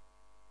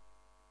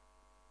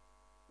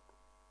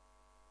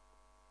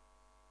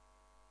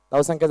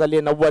 धावसंख्या झाली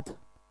आहे 90.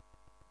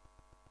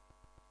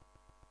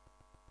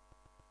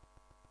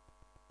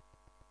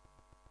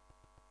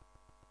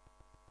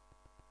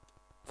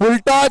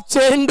 फुलटॉस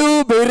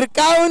चेंडू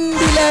भिरकावून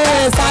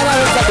दिले. 6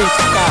 धावांसाठी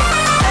षटकार.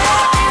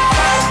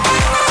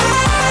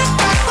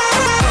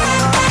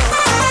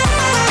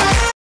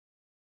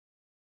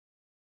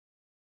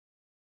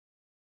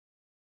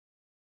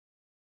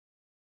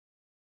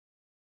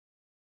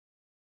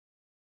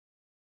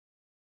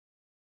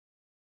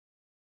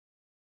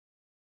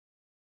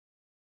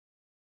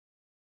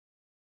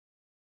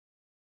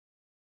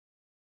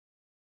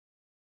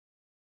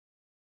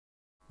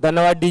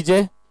 धन्यवाद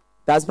डीजे.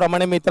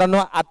 त्याचप्रमाणे मित्रांनो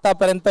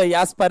आतापर्यंत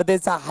या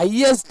स्पर्धेचा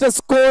हायएस्ट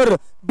स्कोर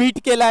बीट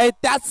केला आहे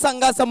त्याच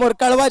संघासमोर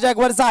कळवा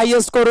जॅग्वारचा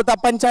हायएस्ट स्कोर होता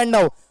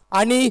 95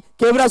 आणि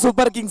केवरा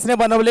सुपर किंग्सने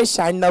बनवले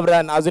 96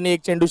 रन. अजूनही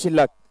एक चेंडू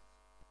शिल्लक.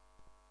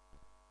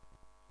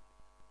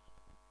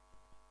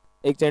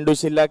 एक चेंडू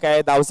शिल्लक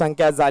आहे.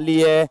 धावसंख्या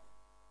झाली आहे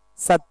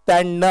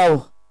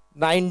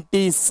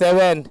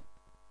 97.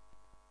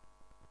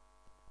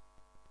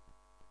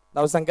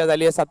 धावसंख्या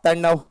झाली आहे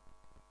 97.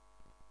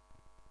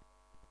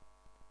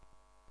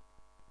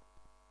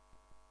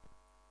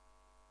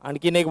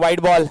 आणखीन एक वाईट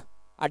बॉल.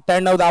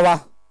 98 धावा.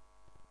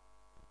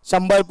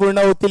 100 पूर्ण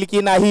होतील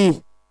की नाही.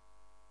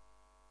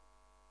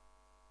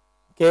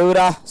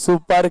 केवरा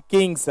सुपर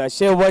किंग्स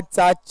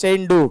शेवटचा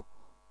चेंडू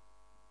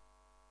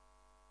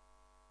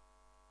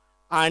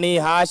आणि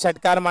हा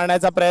षटकार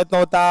मारण्याचा प्रयत्न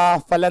होता.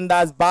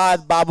 फलंदाज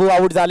बाद. बाबू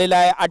आउट झालेला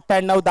आहे.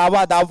 98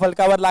 धावा धाव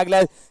फलकावर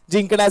लागल्या.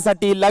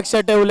 जिंकण्यासाठी लक्ष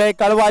ठेवलंय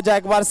कळवा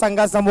जॅग्वार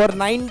संघासमोर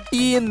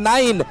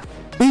 99.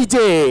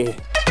 डीजे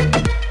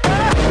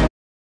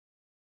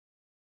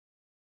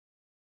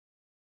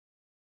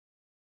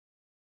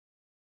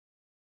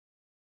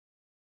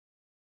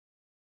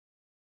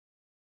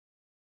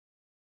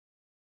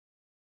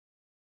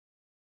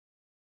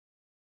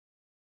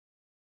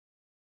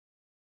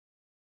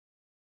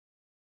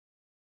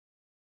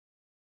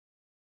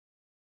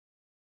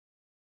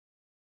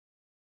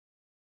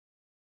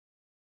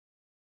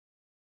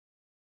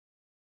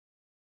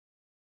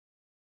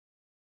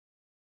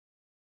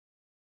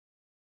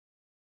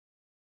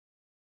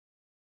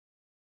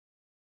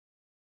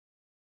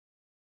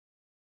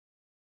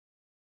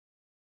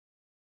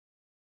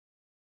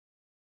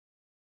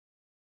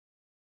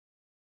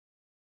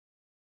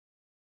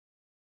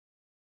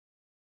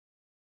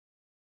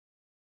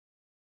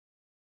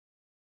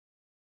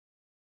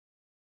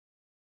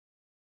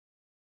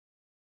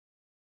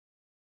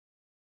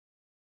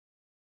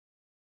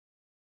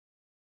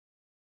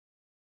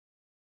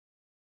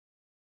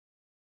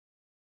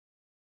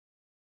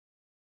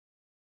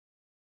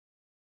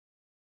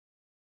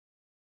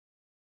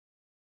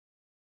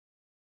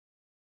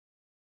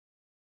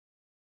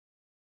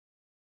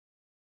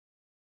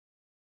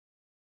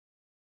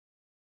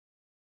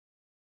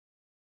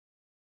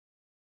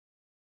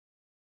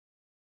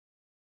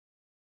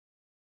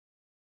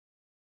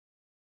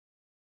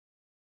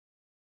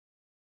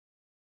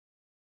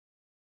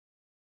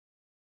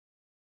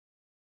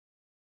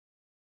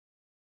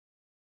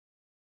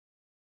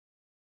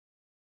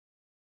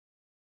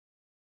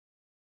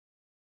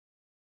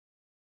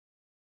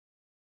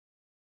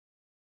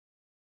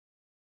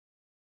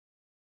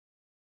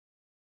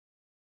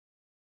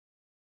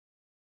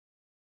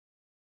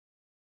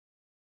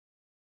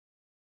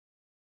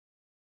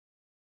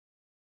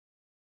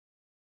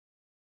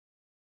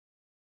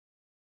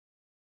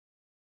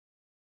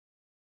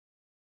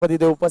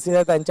तिथे उपस्थित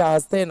आहे त्यांच्या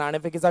हस्ते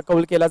नाणेफेकीचा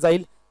कौल केला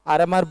जाईल.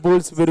 आरएमआर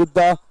बुल्स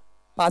विरुद्ध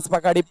 5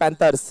 पकाडी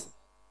पॅन्थर्स.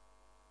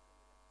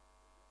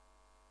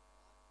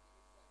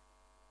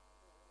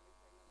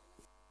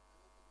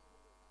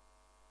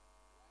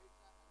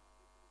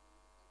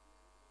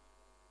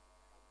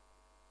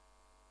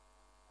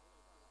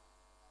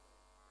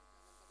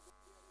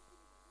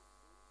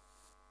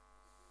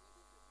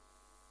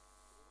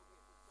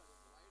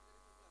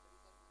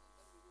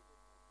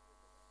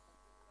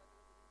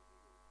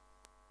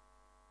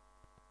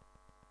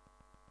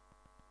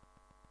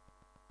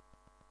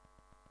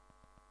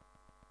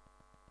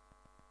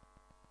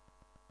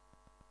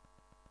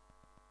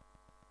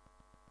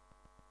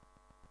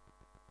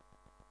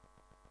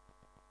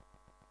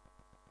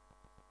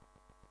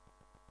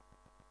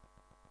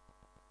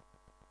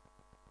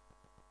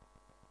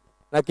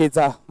 नक्कीच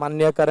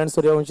माननीय करण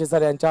सूर्यवंशी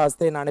सर यांच्या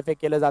हस्ते नाणेफेक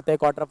केले जाते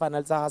क्वार्टर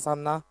फायनलचा हा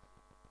सामना.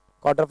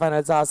 क्वार्टर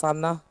फायनलचा हा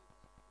सामना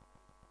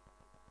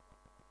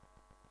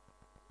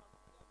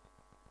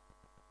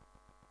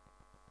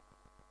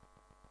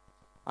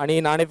आणि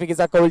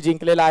नाणेफेकीचा कौल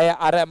जिंकलेला आहे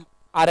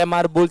आर एम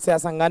आर बुल्स या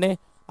संघाने.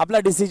 आपला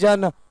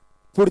डिसिजन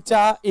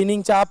पुढच्या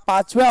इनिंगच्या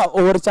 5व्या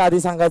ओव्हरच्या आधी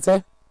सांगायचंय.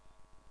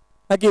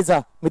 नक्कीच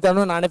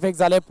मित्रांनो नाणेफेक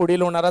झाले.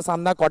 पुढील होणारा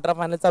सामना क्वार्टर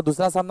फायनलचा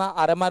दुसरा सामना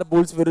आर एम आर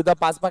बुल्स विरुद्ध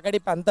पाचपाकाडी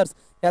पॅन्थर्स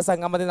या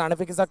संघामध्ये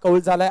नाणेफेकीचा कौल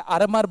झालाय.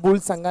 आर एम आर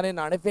बुल्स संघाने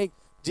नाणेफेक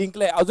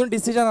जिंकले. अजून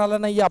डिसिजन आला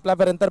नाही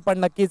आपल्यापर्यंत, पण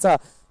नक्कीच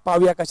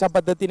पाहूया कशा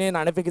पद्धतीने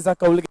नाणेफेकीचा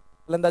कौल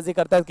गोलंदाजी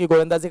करतात की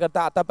गोलंदाजी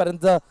करतात.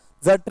 आतापर्यंत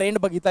जर ट्रेंड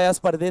बघितला या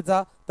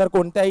स्पर्धेचा तर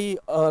कोणत्याही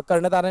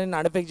कर्णधाराने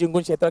नाणेफेक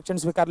जिंकून क्षेत्ररक्षण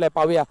स्वीकारलंय.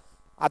 पाहूया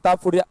आता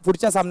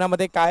पुढच्या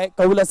सामन्यामध्ये काय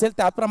कौल असेल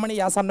त्याप्रमाणे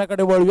या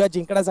सामन्याकडे वळूया.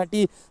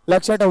 जिंकण्यासाठी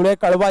लक्ष ठेवलंय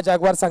कळवा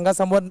जागवार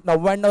संघासमोर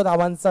 99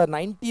 धावांचं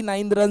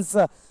 99 रन्स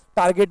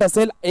टार्गेट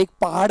असेल. एक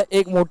पहाड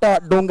एक मोठा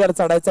डोंगर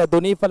चढायचा आहे.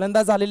 दोन्ही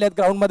फलंदाज आलेले आहेत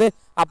ग्राउंड मध्ये.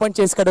 आपण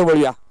चेसकडे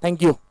वळूया.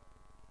 थँक्यू.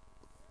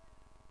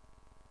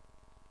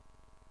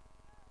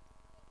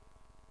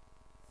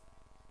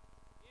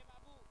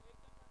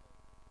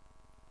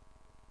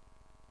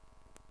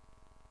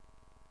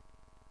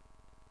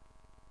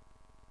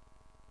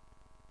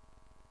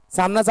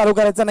 सामना चालू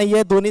करायचा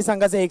नाहीये. दोन्ही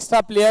संघाचे एक्स्ट्रा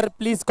प्लेयर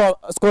प्लीज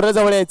स्कोर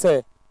जवळ यायचंय.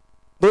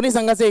 दोन्ही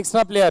संघाचे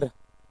एक्स्ट्रा प्लेयर.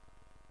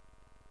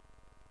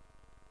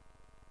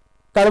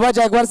 कळवा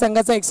जागवार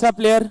संघाचा एक्स्ट्रा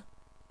प्लेयर.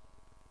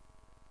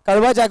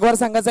 कळवा जागवार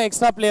संघाचा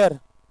एक्स्ट्रा प्लेयर.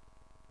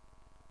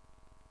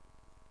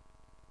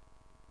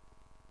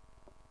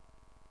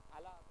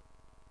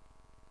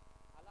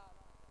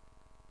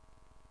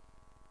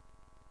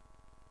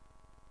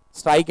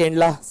 स्ट्राईक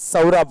एंडला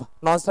सौरभ,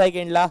 नॉन स्ट्राईक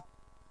एंडला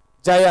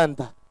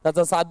जयंत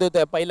त्याचा साथ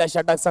देतोय. पहिला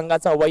षटक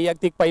संघाचा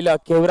वैयक्तिक पहिलं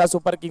खेवरा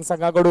सुपर किंग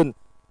संघाकडून.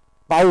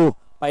 पाहू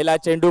पहिला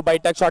चेंडू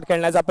बैठक शॉट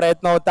खेळण्याचा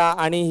प्रयत्न होता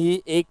आणि ही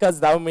एकच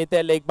धाव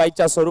मिळते लेग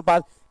बाईच्या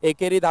स्वरूपात.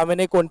 एकेरी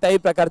धावेने कोणत्याही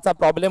प्रकारचा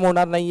प्रॉब्लेम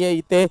होणार नाहीये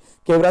इथे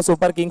खेवरा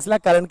सुपर किंग्सला,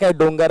 कारण काय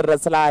डोंगर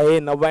रचला आहे.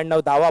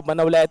 99 धावा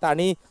बनवल्या आहेत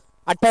आणि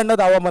 98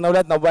 धावा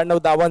बनवल्यात. 99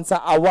 धावांचं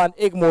आव्हान,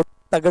 एक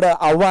मोठं तगडं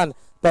आव्हान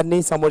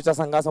त्यांनी समोरच्या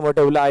संघासमोर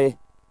ठेवलं आहे.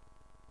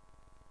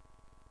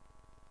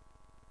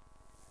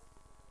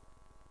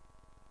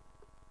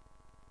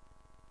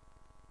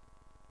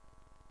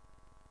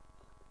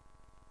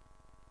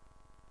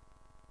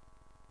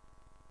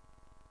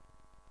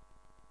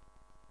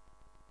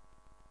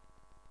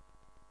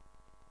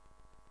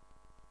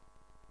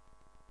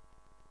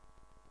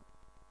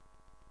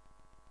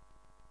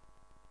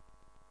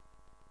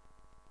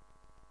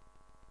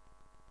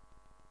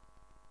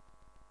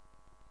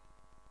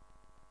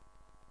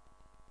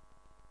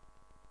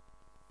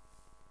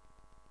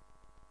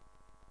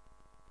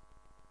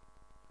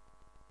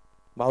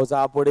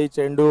 भाऊचा पुढे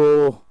चेंडू,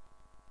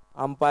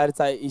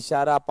 अंपायरचा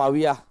इशारा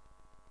पाहूया.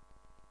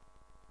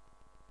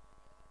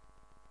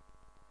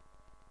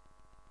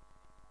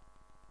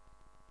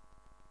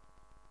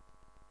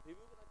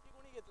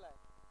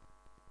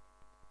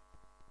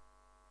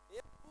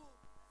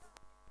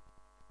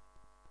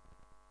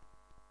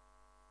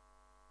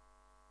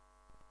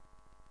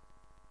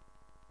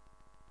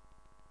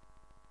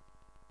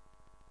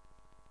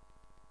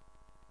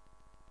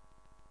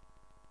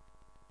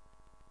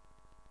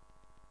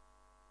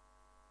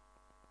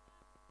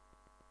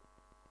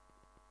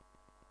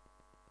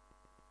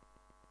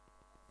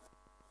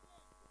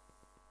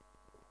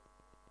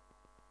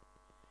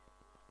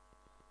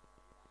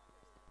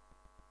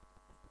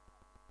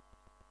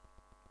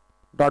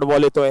 डॉट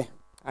बॉल येतोय.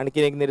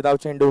 आणखीन एक निर्धाव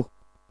चेंडू.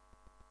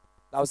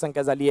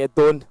 धावसंख्या झाली आहे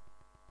 2.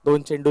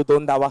 2 चेंडू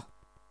 2 धावा.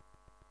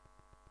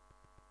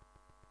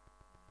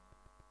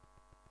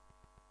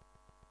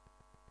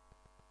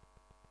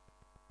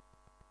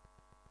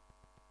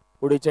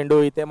 पुढे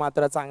चेंडू इथे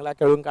मात्र चांगला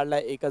खेळून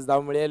काढलाय. एकच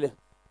धाव मिळेल.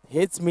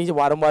 हेच मी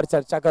वारंवार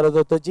चर्चा करत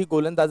होतो. जी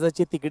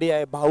गोलंदाजाची तिकडी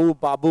आहे भाऊ,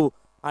 बाबू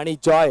आणि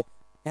जॉय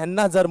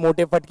यांना जर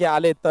मोठे फटके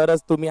आले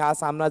तरच तुम्ही हा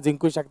सामना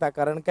जिंकू शकता,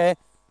 कारण काय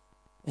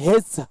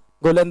हेच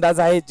गोलंदाज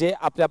आहे जे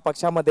आपल्या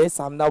पक्षामध्ये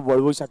सामना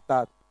वळवू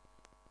शकतात.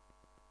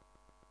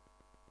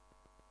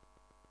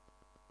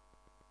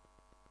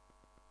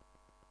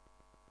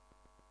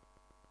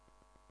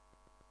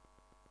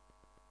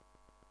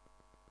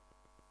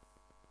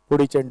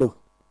 पुढे चेंडू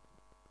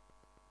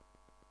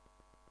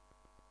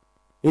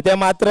इथे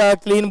मात्र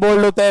क्लीन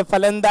बोल्ड होतोय.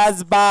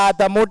 फलंदाज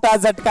बाद, मोठा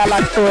झटका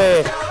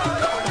लागतोय.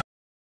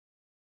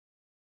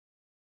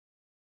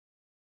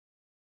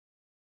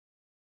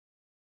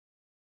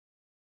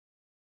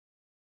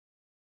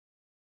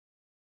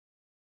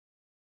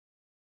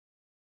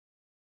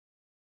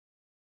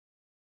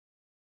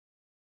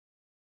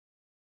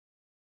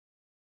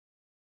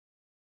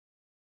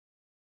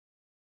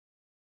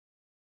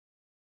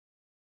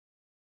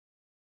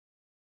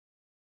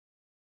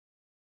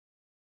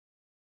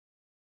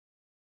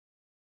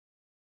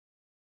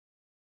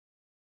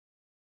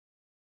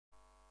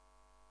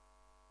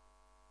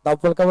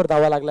 धावफलकावर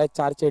धावा लागलाय.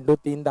 4 चेंडू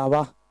 3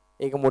 धावा.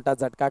 एक मोठा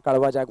झटका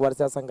कळवा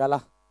जागवारच्या संघाला.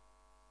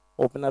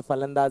 ओपनर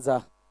फलंदाज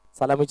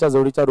सलामीच्या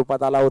जोडीच्या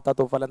रूपात आला होता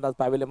तो फलंदाज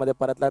पॅव्हिलियनमध्ये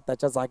परतला.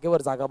 त्याच्या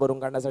जागेवर जागा भरून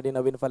काढण्यासाठी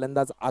नवीन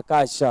फलंदाज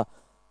आकाश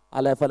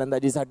आलाय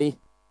फलंदाजीसाठी.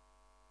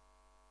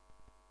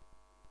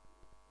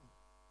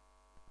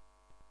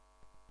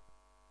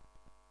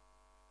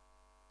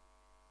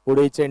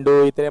 पुढे चेंडू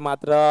इथे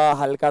मात्र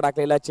हलका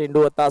टाकलेला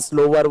चेंडू होता.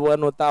 स्लोवर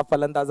वन होता.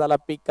 फलंदाजाला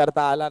पिक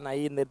करता आला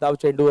नाही. निर्धाव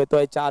चेंडू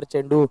येतोय.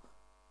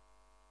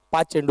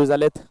 5 चेंडू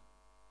झालेत.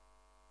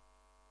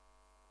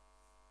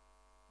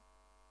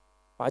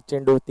 5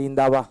 चेंडू 3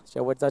 धावा.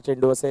 शेवटचा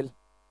चेंडू असेल.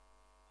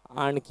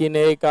 आणखीन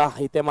एक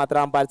इथे मात्र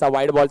अंपायरचा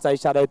वाईड बॉलचा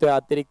इशारा येतोय.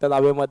 अतिरिक्त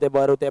धावेमध्ये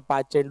भर होते.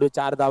 5 चेंडू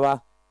 4 धावा.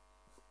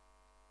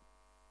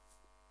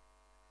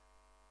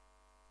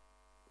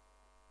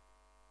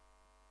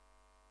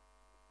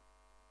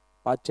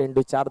 पाच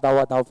चेंडू 4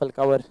 धावा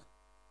धावफलकावर.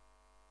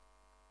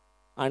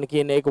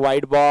 आणखीन एक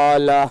wide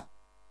ball.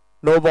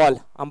 No ball.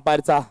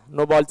 अंपायरचा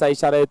no बॉलचा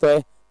इशारा येतोय.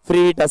 फ्री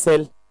हिट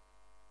असेल.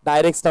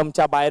 डायरेक्ट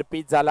स्टंपच्या बाहेर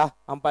पिच झाला.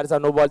 अंपायरचा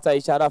नो बॉलचा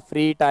इशारा.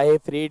 फ्री हिट आहे.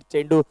 फ्री हिट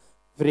चेंडू.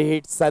 फ्री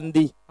हिट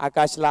संधी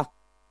आकाशला.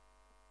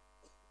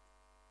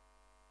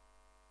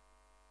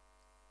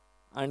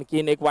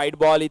 आणखीन एक वाईड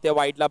बॉल. इथे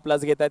वाईडला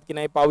प्लस घेतात की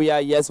नाही पाहूया.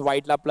 येस,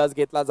 वाईडला प्लस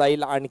घेतला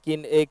जाईल.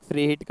 आणखीन एक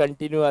फ्री हिट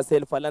कंटिन्यू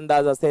असेल.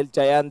 फलंदाज असेल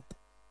जयंत.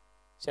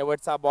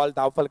 शेवटचा बॉल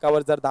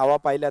धावफलकावर जर धावा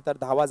पाहिल्या तर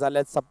धावा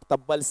झाल्यात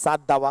तब्बल 7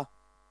 धावा.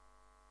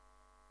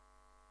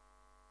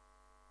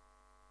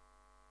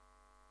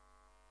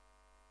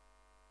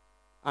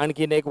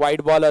 आणखीन एक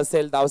वाईड बॉल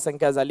असेल.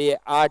 धावसंख्या झाली आहे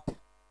 8.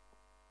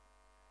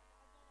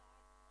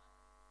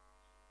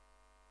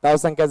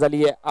 धावसंख्या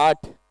झाली आहे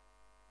 8.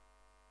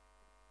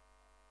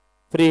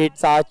 फ्री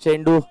हिटचा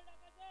चेंडू.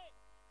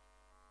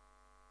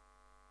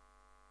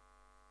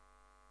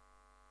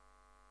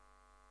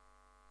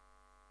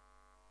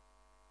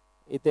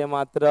 इथे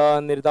मात्र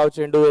निर्धाव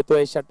चेंडू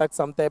येतोय. षटक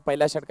संपतंय.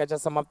 पहिल्या षटकाच्या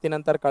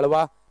समाप्तीनंतर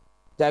कळवा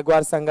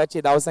जॅग्वार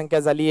संघाची धावसंख्या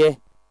झाली आहे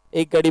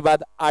 1 गडी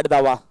बाद 8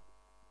 धावा.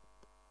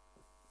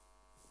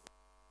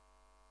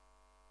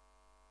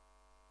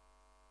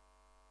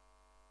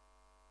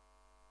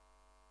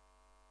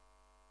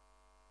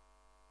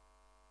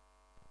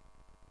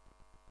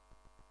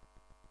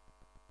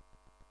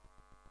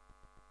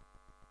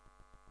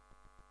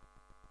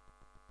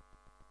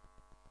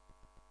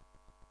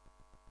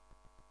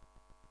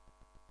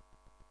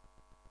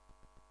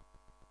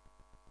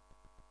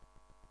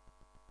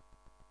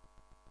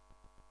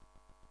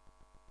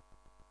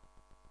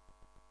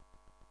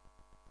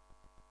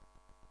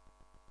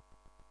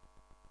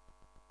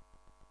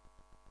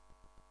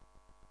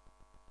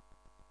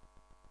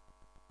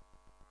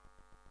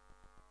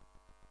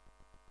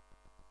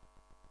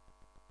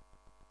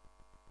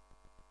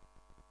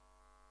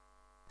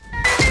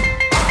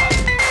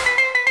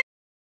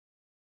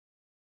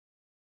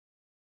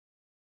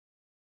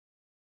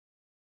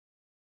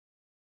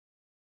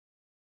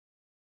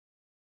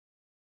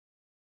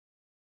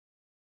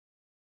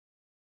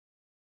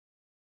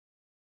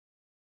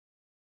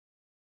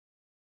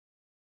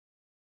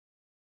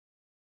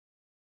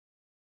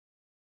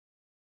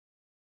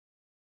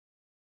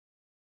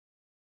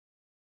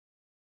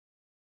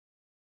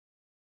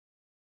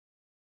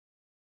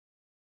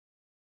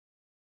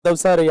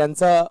 सर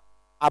यांचं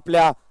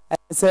आपल्या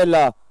SL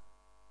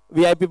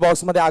VIP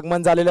बॉक्स मध्ये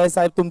आगमन झालेलं आहे.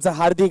 साहेब तुमचं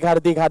हार्दिक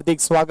हार्दिक हार्दिक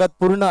स्वागत.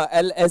 पूर्ण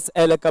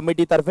LSL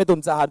कमिटी तर्फे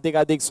तुमचं हार्दिक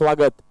हार्दिक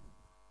स्वागत.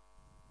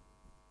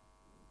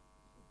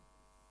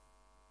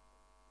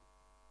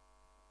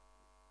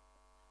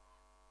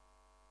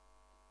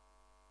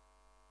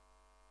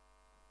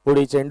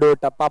 पुढे चेंडू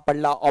टप्पा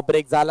पडला.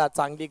 ऑब्रेक झाला.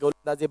 चांगली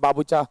गोलंदाजी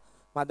बाबूच्या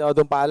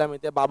माध्यमातून पाहायला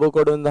मिळते.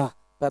 बाबूकडून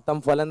प्रथम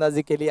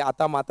फलंदाजी केली.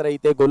 आता मात्र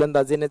इथे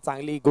गोलंदाजीने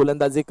चांगली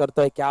गोलंदाजी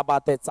करतोय. क्या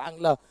बात आहे.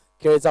 चांगलं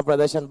खेळचं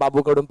प्रदर्शन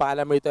बाबूकडून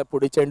पाहायला मिळतोय.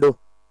 पुढे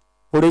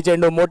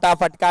चेंडू मोठा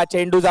फटका.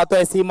 चेंडू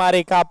जातोय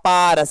सीमारेखा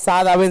पार.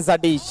 6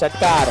 धावांसाठी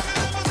षटकार.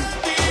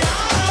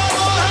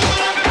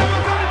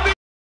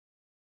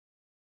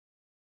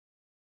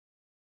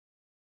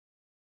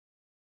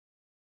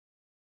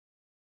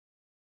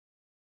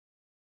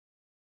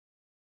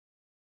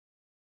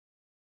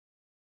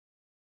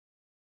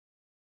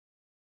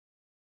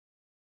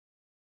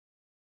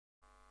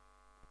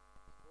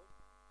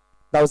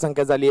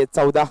 धावसंख्या झाली आहे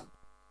 14.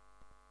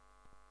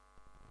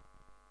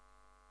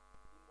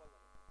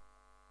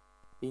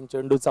 3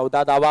 चेंडू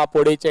 14 धावा.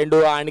 पुढे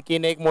चेंडू.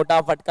 आणखीन एक मोठा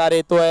फटकार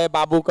येतोय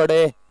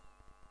बाबूकडे.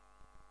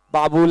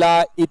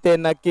 बाबूला इथे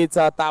नक्कीच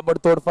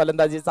ताबडतोड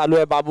फलंदाजी चालू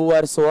आहे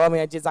बाबूवर. सोहम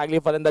यांची चांगली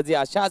फलंदाजी.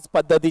 अशाच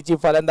पद्धतीची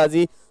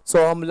फलंदाजी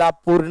सोहमला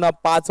पूर्ण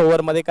 5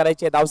 ओव्हर मध्ये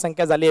करायची.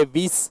 धावसंख्या झाली आहे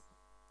 20.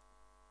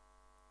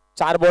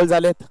 4 बॉल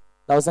झालेत.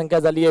 धावसंख्या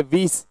झाली आहे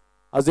 20.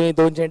 अजूनही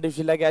 2 चेंडू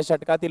शिल्लक या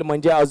षटकातील.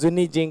 म्हणजे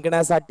अजूनही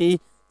जिंकण्यासाठी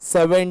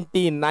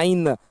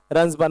 79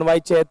 रन्स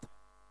बनवायचे आहेत.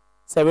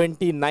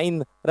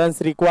 79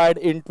 रन्स रिक्वायर्ड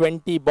इन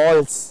 20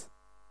 बॉल्स.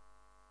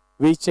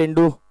 20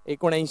 चेंडू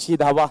 79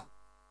 धावा.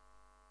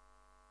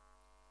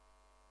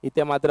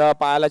 इथे मात्र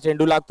पायाला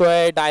चेंडू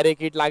लागतोय.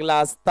 डायरेक्ट हिट लागला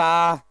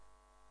असता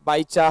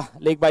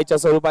लेग बायच्या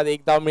स्वरूपात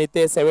 1 धाव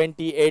मिळते.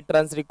 78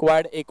 रन्स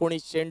रिक्वायर्ड.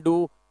 19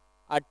 चेंडू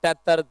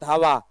 78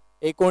 धावा.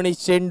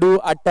 19 चेंडू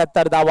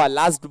 78 धावा.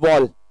 Last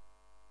ball.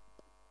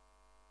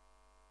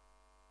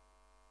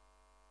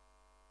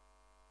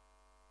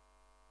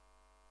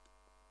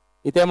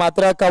 इथे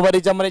मात्र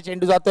कव्हरेज मध्ये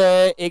चेंडू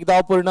जातोय, एक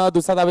धाव पूर्ण,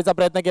 दुसरा धावेचा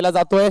प्रयत्न केला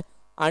जातोय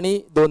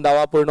आणि 2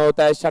 धावा पूर्ण होत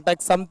आहे.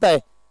 षटक संपतंय.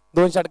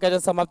 2 षटकाच्या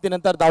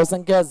समाप्तीनंतर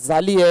धावसंख्या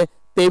झाली आहे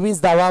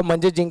 23 धावा,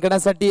 म्हणजे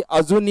जिंकण्यासाठी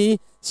अजूनही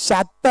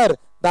 76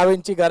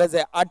 धावांची गरज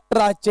आहे.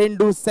 18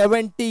 चेंडू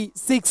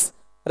 76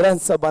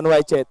 रन्स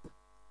बनवायचे आहेत.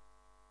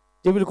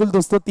 जी बिल्कुल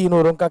दोस्तों 3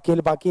 ओवरों का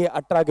खेल बाकी है,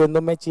 18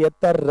 गेंदों में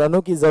 76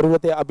 रनों की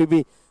जरूरत है. अभी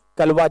भी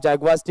कलवा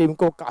जैगवार्स टीम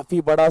को काफी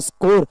बड़ा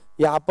स्कोर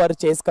यहाँ पर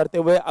चेस करते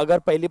हुए, अगर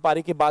पहली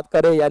पारी की बात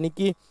करें यानी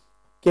कि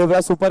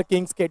केवरा सुपर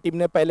किंग्स के टीम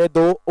ने पहले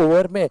 2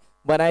 ओवर में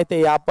बनाए थे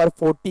यहाँ पर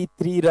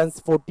 43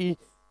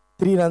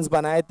 रन्स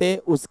बनाए थे,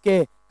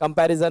 उसके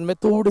कंपैरिजन में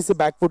थोड़ी सी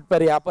बैकफुट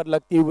पर यहाँ पर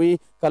लगती हुई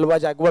कलवा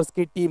जैगवार्स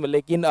की टीम,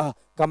 लेकिन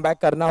कमबैक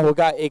करना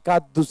होगा. एक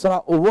आध दूसरा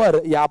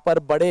ओवर यहाँ पर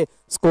बड़े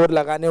स्कोर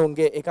लगाने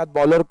होंगे, एक आध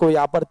बॉलर को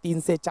यहाँ पर 3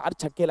 से 4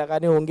 छक्के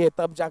लगाने होंगे,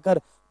 तब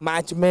जाकर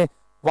मैच में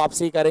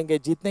वापसी करेंगे.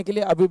 जीतने के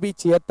लिए अभी भी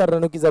 76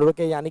 रनों की जरूरत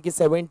है, यानी कि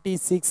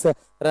 76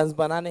 रन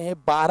बनाने हैं.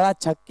 12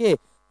 छक्के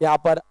यहाँ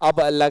पर अब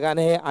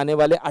लगाने हैं आने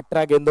वाले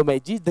 18 गेंदों में.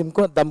 जी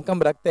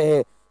दमकम रखते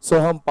हैं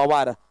सोहम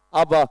पवार.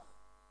 अब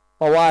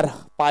पवार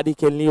पारी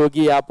खेलनी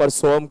होगी, यहाँ पर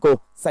सोहम को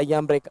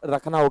संयम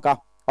रखना होगा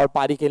और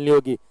पारी खेलनी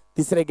होगी.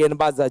 तिसरे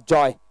गेंदबाज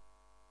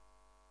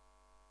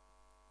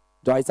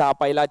जॉयचा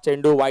पहिला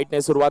चेंडू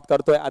व्हाईटने सुरुवात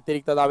करतोय,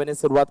 अतिरिक्त धावेने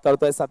सुरुवात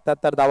करतोय.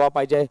 77 धावा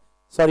पाहिजे,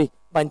 सॉरी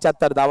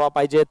 75 धावा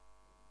पाहिजेत.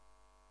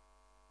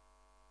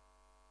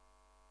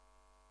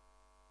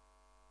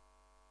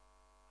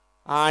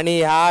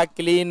 आणि हा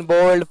क्लीन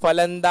बोल्ड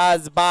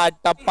फलंदाज बाद,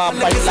 टप्पा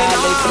पडला,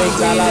 लेग ब्रेक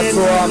झाला.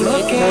 सोहम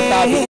एक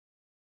मोठा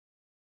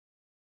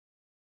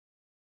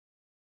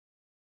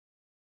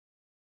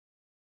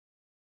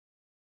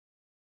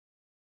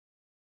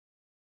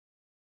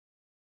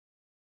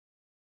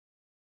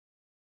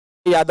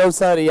यादव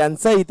सर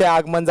यांचं इथे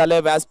आगमन झालंय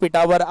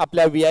व्यासपीठावर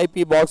आपल्या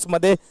VIP बॉक्स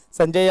मध्ये.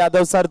 संजय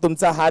यादव सर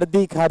तुमचं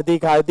हार्दिक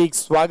हार्दिक हार्दिक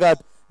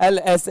स्वागत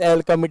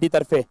LSL कमिटी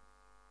तर्फे.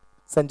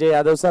 संजय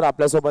यादव सर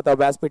आपल्यासोबत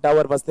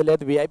व्यासपीठावर बसलेले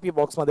आहेत, VIP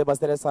बॉक्स मध्ये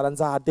बसलेले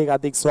सरांचं हार्दिक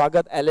हार्दिक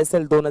स्वागत.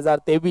 LSL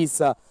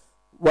 2023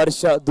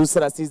 वर्ष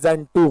दुसरा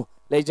सीझन 2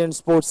 लेजंड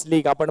स्पोर्ट्स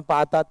लीग आपण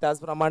पाहता,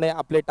 त्याचप्रमाणे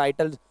आपले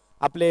टायटल,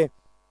 आपले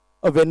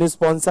वेन्यू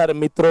स्पॉन्सर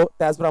मित्रो,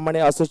 त्याचप्रमाणे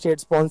असोसिएट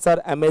स्पॉन्सर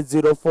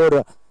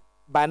MS04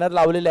 बॅनर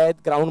लावलेले आहेत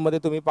ग्राउंड मध्ये,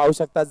 तुम्ही पाहू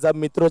शकता. जर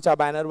मित्रोच्या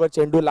बॅनरवर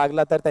चेंडू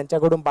लागला तर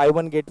त्यांच्याकडून बाय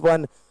 1 गेट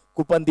 1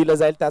 कुपन दिलं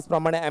जाईल.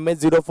 त्याचप्रमाणे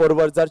MS04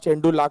 वर जर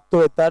चेंडू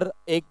लागतोय तर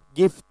एक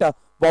गिफ्ट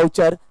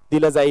वाउचर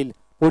दिलं जाईल.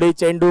 पुढे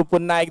चेंडू,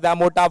 पुन्हा एकदा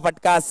मोठा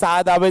फटका,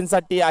 6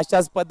 धावांसाठी.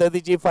 अशाच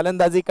पद्धतीची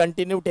फलंदाजी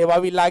कंटिन्यू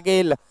ठेवावी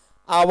लागेल,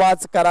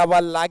 आवाज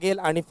करावा लागेल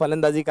आणि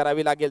फलंदाजी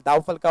करावी लागेल.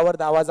 धावफलकावर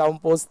धावा जाऊन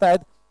पोहोचतायत.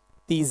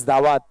 30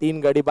 धावा,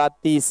 3 गडी बाद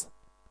 30.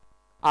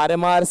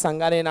 RMR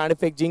संघाने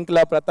नाणेफेक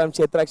जिंकलं, प्रथम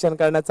क्षेत्ररक्षण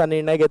करण्याचा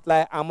निर्णय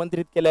घेतलाय,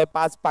 आमंत्रित केलंय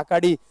 5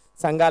 पाकाडी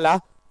संघाला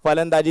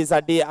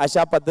फलंदाजीसाठी.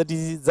 अशा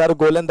पद्धतीची जर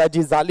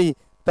गोलंदाजी झाली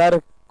तर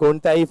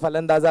कोणत्याही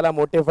फलंदाजाला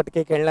मोठे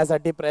फटके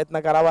खेळण्यासाठी प्रयत्न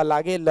करावा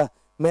लागेल,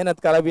 मेहनत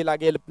करावी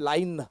लागेल,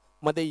 लाईन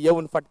मध्ये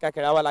येऊन फटका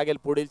खेळावा लागेल.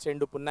 पुढील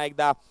चेंडू,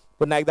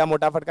 पुन्हा एकदा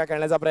मोठा फटका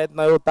खेळण्याचा प्रयत्न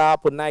होता,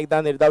 पुन्हा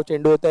एकदा निर्धाव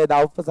चेंडू होतोय.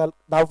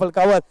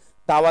 धावफलकावर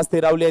धावा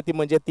स्थिरावली आहे ती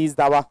म्हणजे 30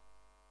 धावा.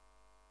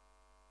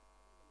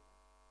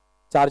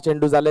 4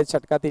 चेंडू झाले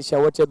षटकातील,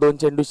 शेवटचे 2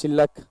 चेंडू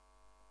शिल्लक.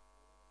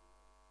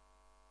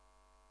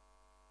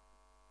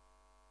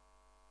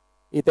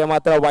 इथे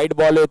मात्र व्हाईट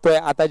बॉल येतोय.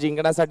 आता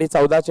जिंकण्यासाठी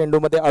 14 चेंडू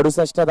मध्ये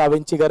 68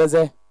 धावांची गरज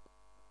आहे.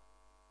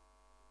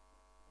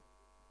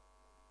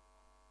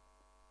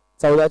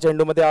 14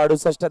 चेंडू मध्ये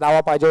 68 धावा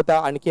पाहिजे होता.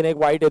 आणखीन एक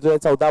व्हाईट येतोय.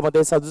 14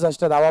 मध्ये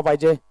 67 धावा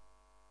पाहिजे.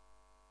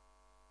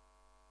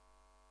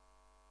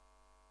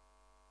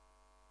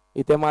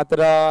 इथे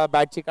मात्र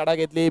बॅटची काढा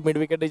घेतली, मिड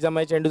विकेट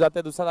रिजमध्ये चेंडू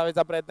जाते, दुसरा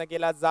धावेचा प्रयत्न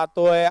केला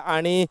जातोय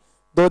आणि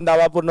 2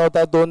 धावा पूर्ण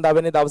होतात. 2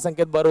 धावेने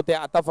धावसंख्येत भर होते.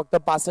 आता फक्त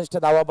 65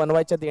 धावा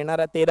बनवायच्या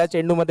येणाऱ्या 13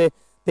 चेंडू मध्ये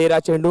 13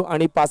 चेंडू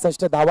आणि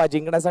 65 धावा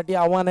जिंकण्यासाठी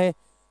आव्हान आहे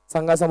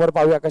संघासमोर.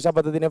 पाहूया कशा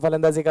पद्धतीने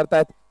फलंदाजी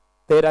करतायत.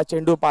 13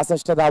 चेंडू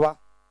 65 धावा.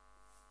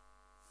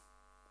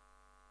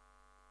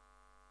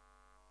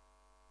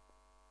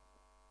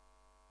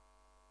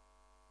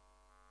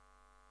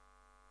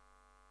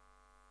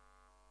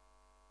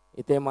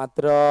 इथे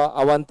मात्र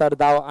अवांतर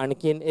धाव,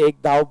 आणखीन एक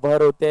धाव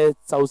भर होते.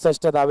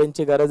 64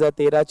 धावांची गरज आहे.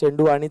 13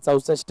 चेंडू आणि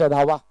 64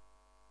 धावा.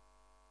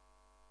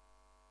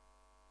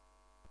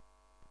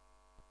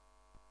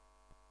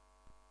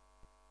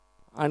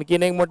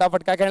 आणखीन एक मोठा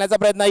फटका खेळण्याचा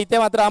प्रयत्न. इथे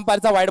मात्र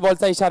अंपायरचा व्हाईट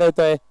बॉलचा इशारा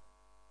येतोय.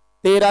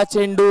 13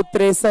 चेंडू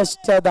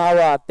 63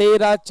 धावा.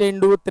 13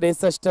 चेंडू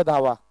 63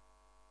 धावा.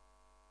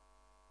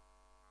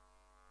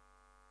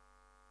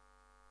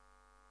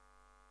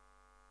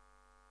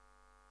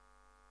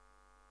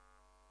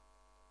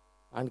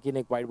 आणखीन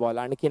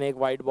एक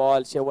व्हाईट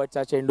बॉल,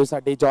 शेवटच्या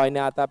चेंडूसाठी जॉयने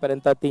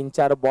आतापर्यंत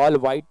 3-4 बॉल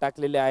व्हाईट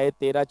टाकलेले आहेत.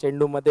 13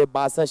 चेंडू मध्ये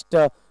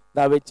 62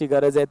 धावेची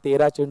गरज आहे.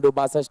 13 चेंडू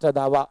 62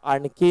 धावा.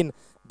 आणखीन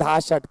 10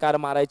 षटकार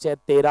मारायचे आहेत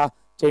 13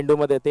 चेंडू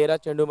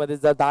मध्ये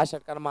जर 10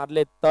 षटकार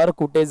मारले तर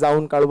कुठे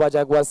जाऊन कळवा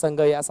जागवार संघ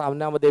या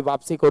सामन्यामध्ये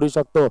वापसी करू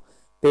शकतो.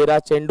 13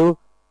 चेंडू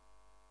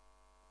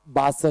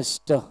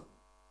 62.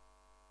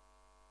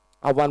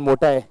 आव्हान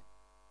मोठं आहे.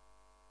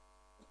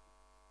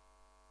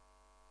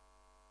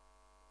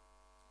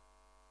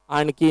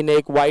 आणखीन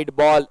एक वाईट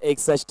बॉल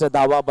 61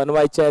 धावा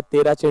बनवायच्या आहेत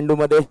 13 चेंडू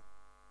मध्ये.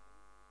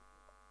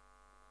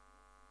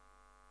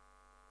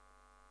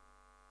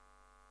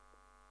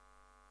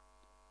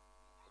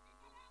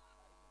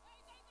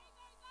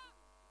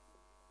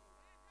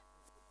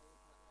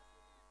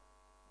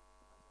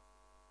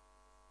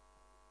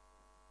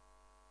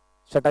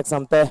 षटक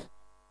संपतंय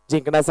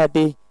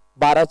जिंकण्यासाठी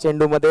 12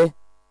 चेंडू मध्ये.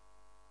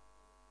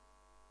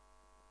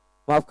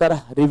 माफ करा,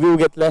 रिव्ह्यू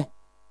घेतलाय,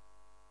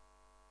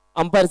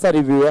 अंपायरचा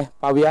रिव्ह्यू आहे,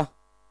 पाहूया.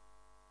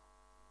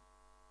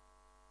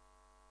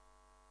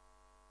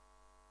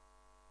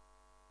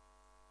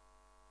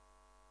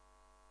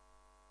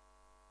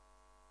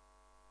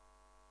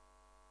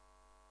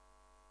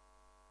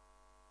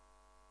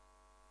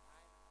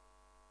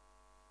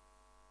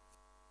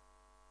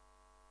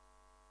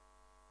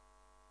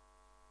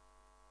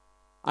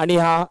 आणि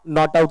हा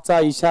नॉट आउटचा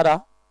इशारा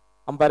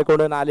अंपायर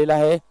कडून आलेला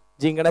आहे.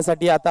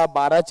 जिंकण्यासाठी आता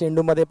 12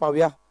 चेंडू मध्ये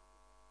पाहूया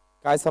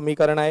काय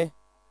समीकरण आहे.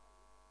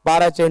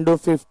 12 चेंडू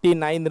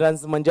 59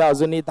 रन्स, म्हणजे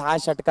अजूनही 10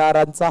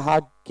 षटकारांचा हा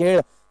खेळ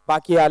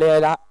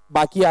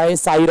बाकी आहे.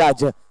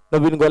 साईराज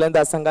नवीन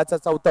गोलंदाज संघाचा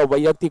चौथा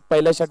वैयक्तिक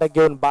पहिलं षटक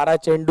घेऊन 12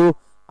 चेंडू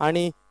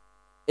आणि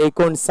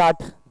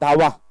 59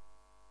 धावा.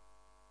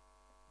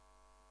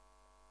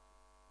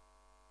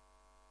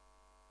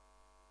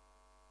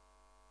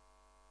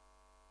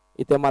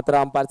 इथे मात्र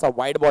अंपायरचा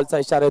वाईट बॉलचा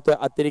इशारा येतोय.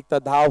 अतिरिक्त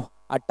धाव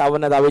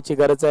 58 धावेची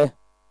गरज आहे.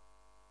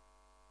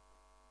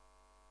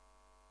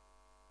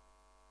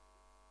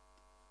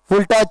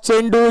 फुलटा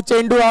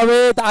चेंडू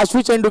हवेत,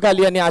 आशू चेंडू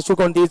खाली आणि आशू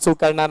कोणतीही चूक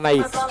करणार नाही.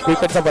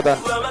 विकेटचा बदल.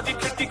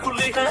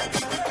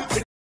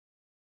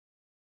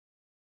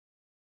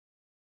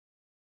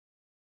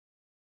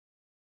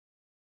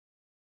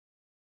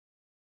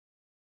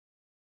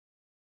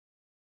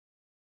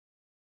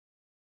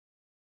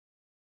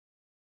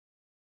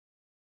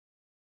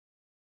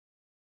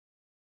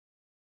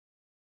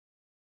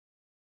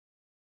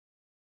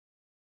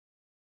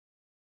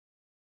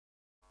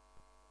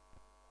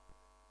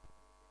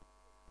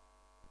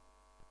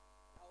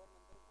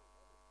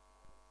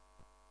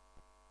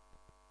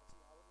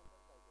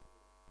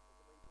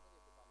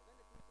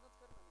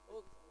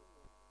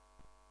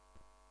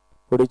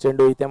 पुढे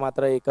चेंडू, इथे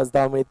मात्र एकच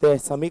धाव मिळते.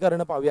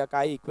 समीकरण पाहूया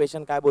काय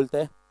इक्वेशन काय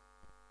बोलतंय.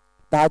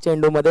 10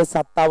 चेंडू मध्ये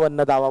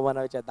 57 धावा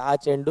बनवायच्या. 10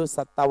 चेंडू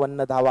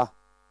 57 धावा.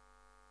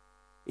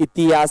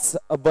 इतिहास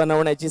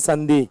बनवण्याची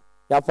संधी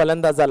या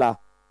फलंदाजाला.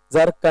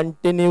 जर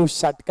कंटिन्यू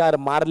षटकार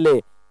मारले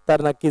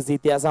तर नक्कीच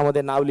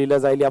इतिहासामध्ये नाव लिहिलं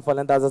जाईल. या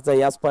फलंदाजाचं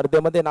या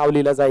स्पर्धेमध्ये नाव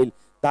लिहिलं जाईल.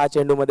 10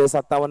 चेंडू मध्ये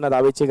 57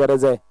 धावेची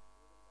गरज आहे.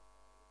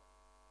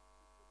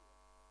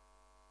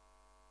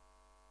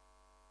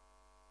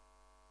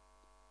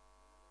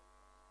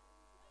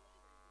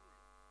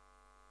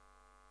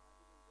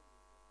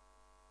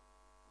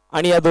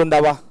 आणि या 2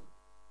 धावा.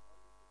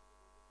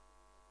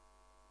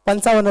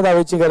 55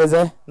 धावेची गरज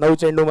आहे 9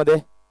 चेंडू मध्ये.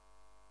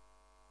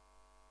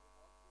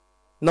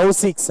 9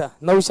 6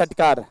 9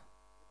 षटकार.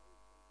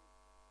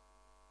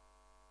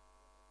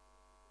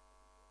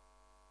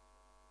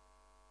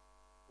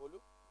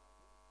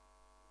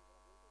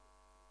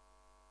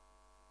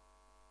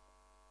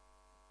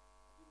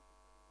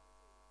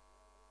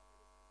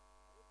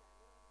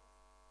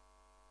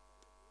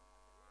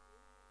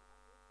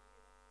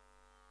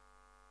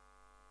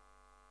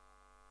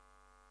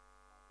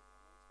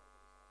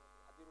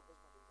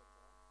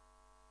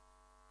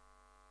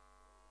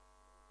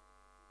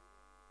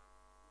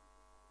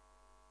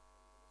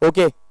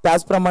 ओके,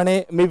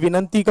 त्याचप्रमाणे मी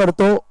विनंती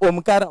करतो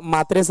ओमकार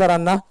म्हात्रे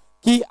सरांना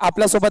की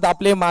आपल्यासोबत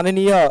आपले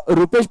माननीय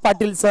रुपेश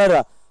पाटील सर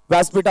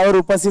व्यासपीठावर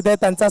उपस्थित आहे,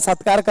 त्यांचा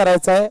सत्कार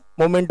करायचा आहे.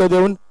 मोमेंटो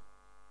देऊन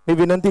मी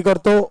विनंती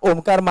करतो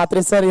ओमकार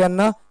म्हात्रे सर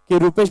यांना की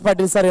रुपेश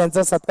पाटील सर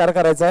यांचा सत्कार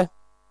करायचा आहे.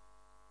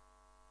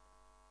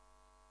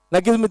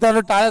 नक्कीच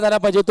मित्रांनो टाळ्या झाल्या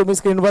पाहिजे. तुम्ही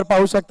स्क्रीनवर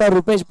पाहू शकता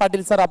रुपेश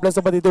पाटील सर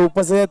आपल्यासोबत इथे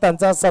उपस्थित आहे.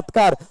 त्यांचा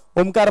सत्कार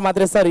ओमकार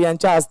म्हात्रे सर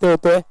यांच्या हस्ते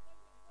होतोय.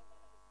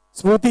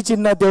 स्मृती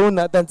चिन्ह देऊन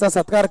त्यांचा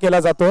सत्कार केला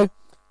जातोय.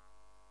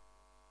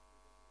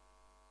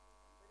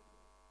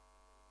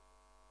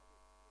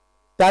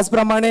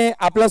 त्याचप्रमाणे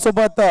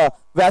आपल्यासोबत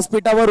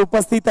व्यासपीठावर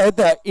उपस्थित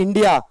आहेत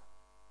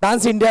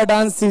डान्स इंडिया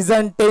डान्स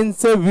सीझन 10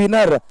 चे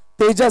विनर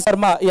तेजस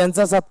वर्मा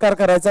यांचा सत्कार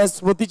करायचा आहे.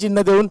 स्मृती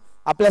चिन्ह देऊन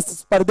आपल्या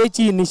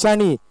स्पर्धेची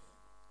निशाणी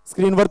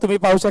स्क्रीनवर तुम्ही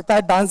पाहू शकता.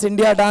 डान्स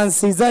इंडिया डान्स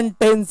सीझन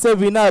 10 चे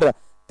विनर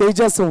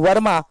तेजस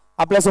वर्मा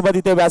आपल्यासोबत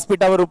इथे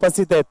व्यासपीठावर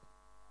उपस्थित आहेत.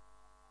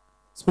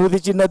 स्मृती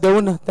चिन्ह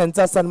देऊन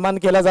त्यांचा सन्मान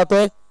केला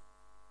जातोय.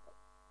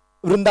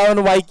 वृंदावन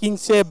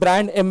वायकिंग्सचे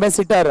ब्रँड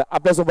एम्बॅसिडर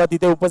आपल्यासोबत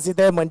इथे उपस्थित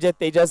आहे, म्हणजे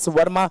Tejas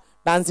Verma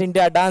dance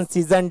India dance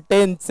season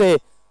 10 चे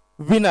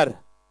विनर.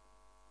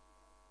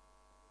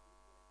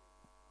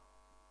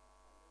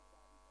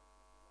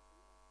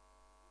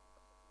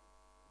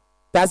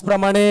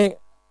 त्याचप्रमाणे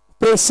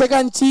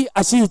प्रेक्षकांची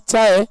अशी इच्छा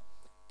आहे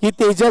की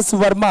तेजस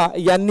वर्मा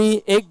यांनी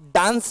एक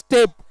डान्स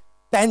स्टेप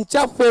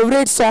त्यांच्या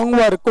फेवरेट सॉन्ग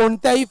वर,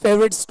 कोणत्याही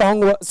फेवरेट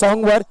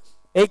सॉन्ग वर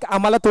एक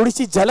आम्हाला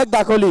थोडीशी झलक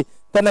दाखवली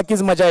तर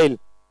नक्कीच मजा येईल.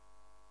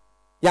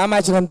 या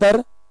मॅच नंतर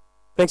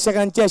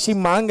प्रेक्षकांची अशी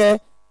मांग आहे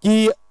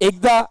की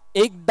एकदा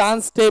एक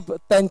डान्स स्टेप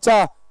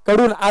त्यांच्या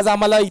कडून आज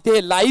आम्हाला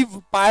इथे लाईव्ह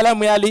पाहायला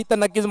मिळाली तर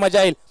नक्कीच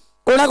मजा येईल.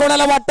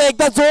 कोणाकोणाला वाटतं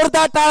एकदा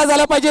जोरदार टाळा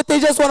झाला पाहिजे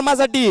तेजस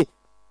वर्मासाठी.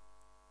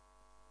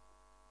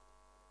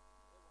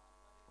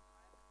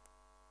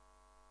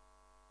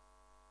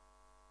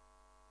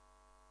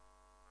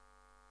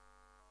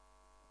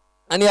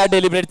 आणि या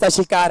डेलिब्रेटचा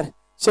शिकार.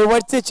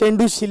 शेवटचे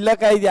चेंडू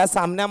शिल्लक आहेत या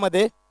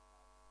सामन्यामध्ये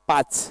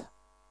 5.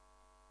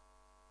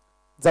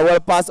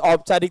 जवळपास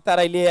औपचारिकता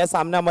राहिली आहे या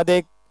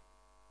सामन्यामध्ये.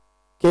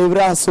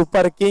 केवरा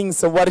सुपर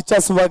किंग्स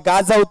वर्चस्व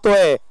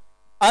गाजवतोय.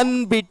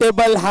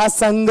 अनबिटेबल हा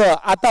संघ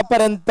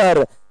आतापर्यंत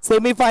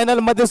सेमीफायनल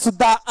मध्ये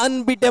सुद्धा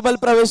अनबिटेबल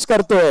प्रवेश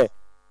करतोय.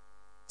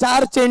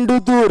 4 चेंडू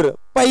दूर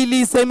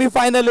पहिली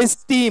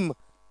सेमीफायनलिस्ट टीम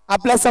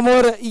आपल्या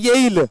समोर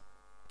येईल.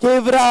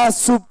 केवरा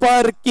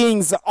सुपर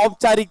किंग्स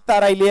औपचारिकता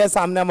राहिली आहे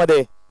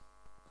सामन्यामध्ये.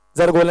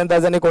 जर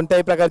गोलंदाजाने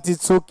कोणत्याही प्रकारची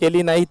चूक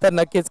केली नाही तर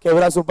नक्कीच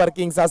केवरा सुपर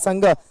किंग्स हा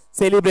संघ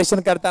सेलिब्रेशन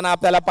करताना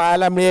आपल्याला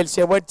पाहायला मिळेल.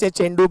 शेवटचे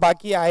चेंडू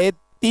बाकी आहेत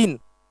 3.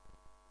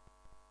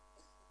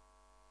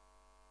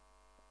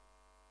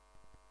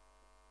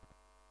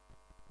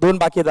 दोन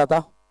बाकी आहेत आता.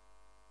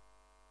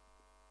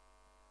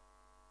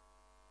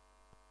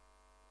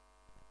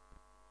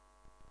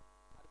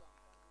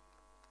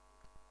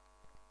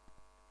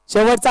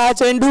 शेवटचा हा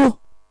चेंडू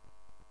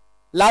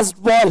last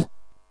ball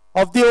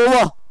of the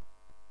over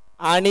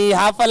आणि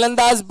हा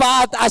फलंदाज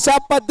बाद. अशा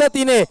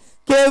पद्धतीने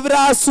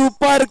kewra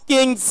super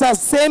Kings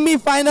semi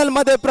final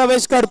मध्ये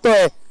प्रवेश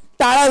करतोय.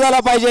 टाळा झाला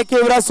पाहिजे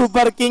केवरा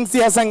सुपर किंग्स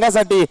या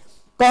संघासाठी.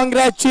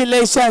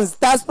 कॉंग्रॅच्युलेशन.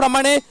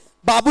 त्याचप्रमाणे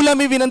बाबूला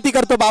मी विनंती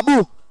करतो,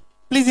 बाबू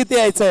प्लीज इथे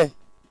यायचंय.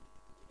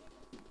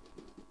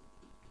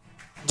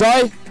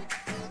 जॉय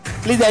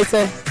प्लीज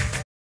यायचंय.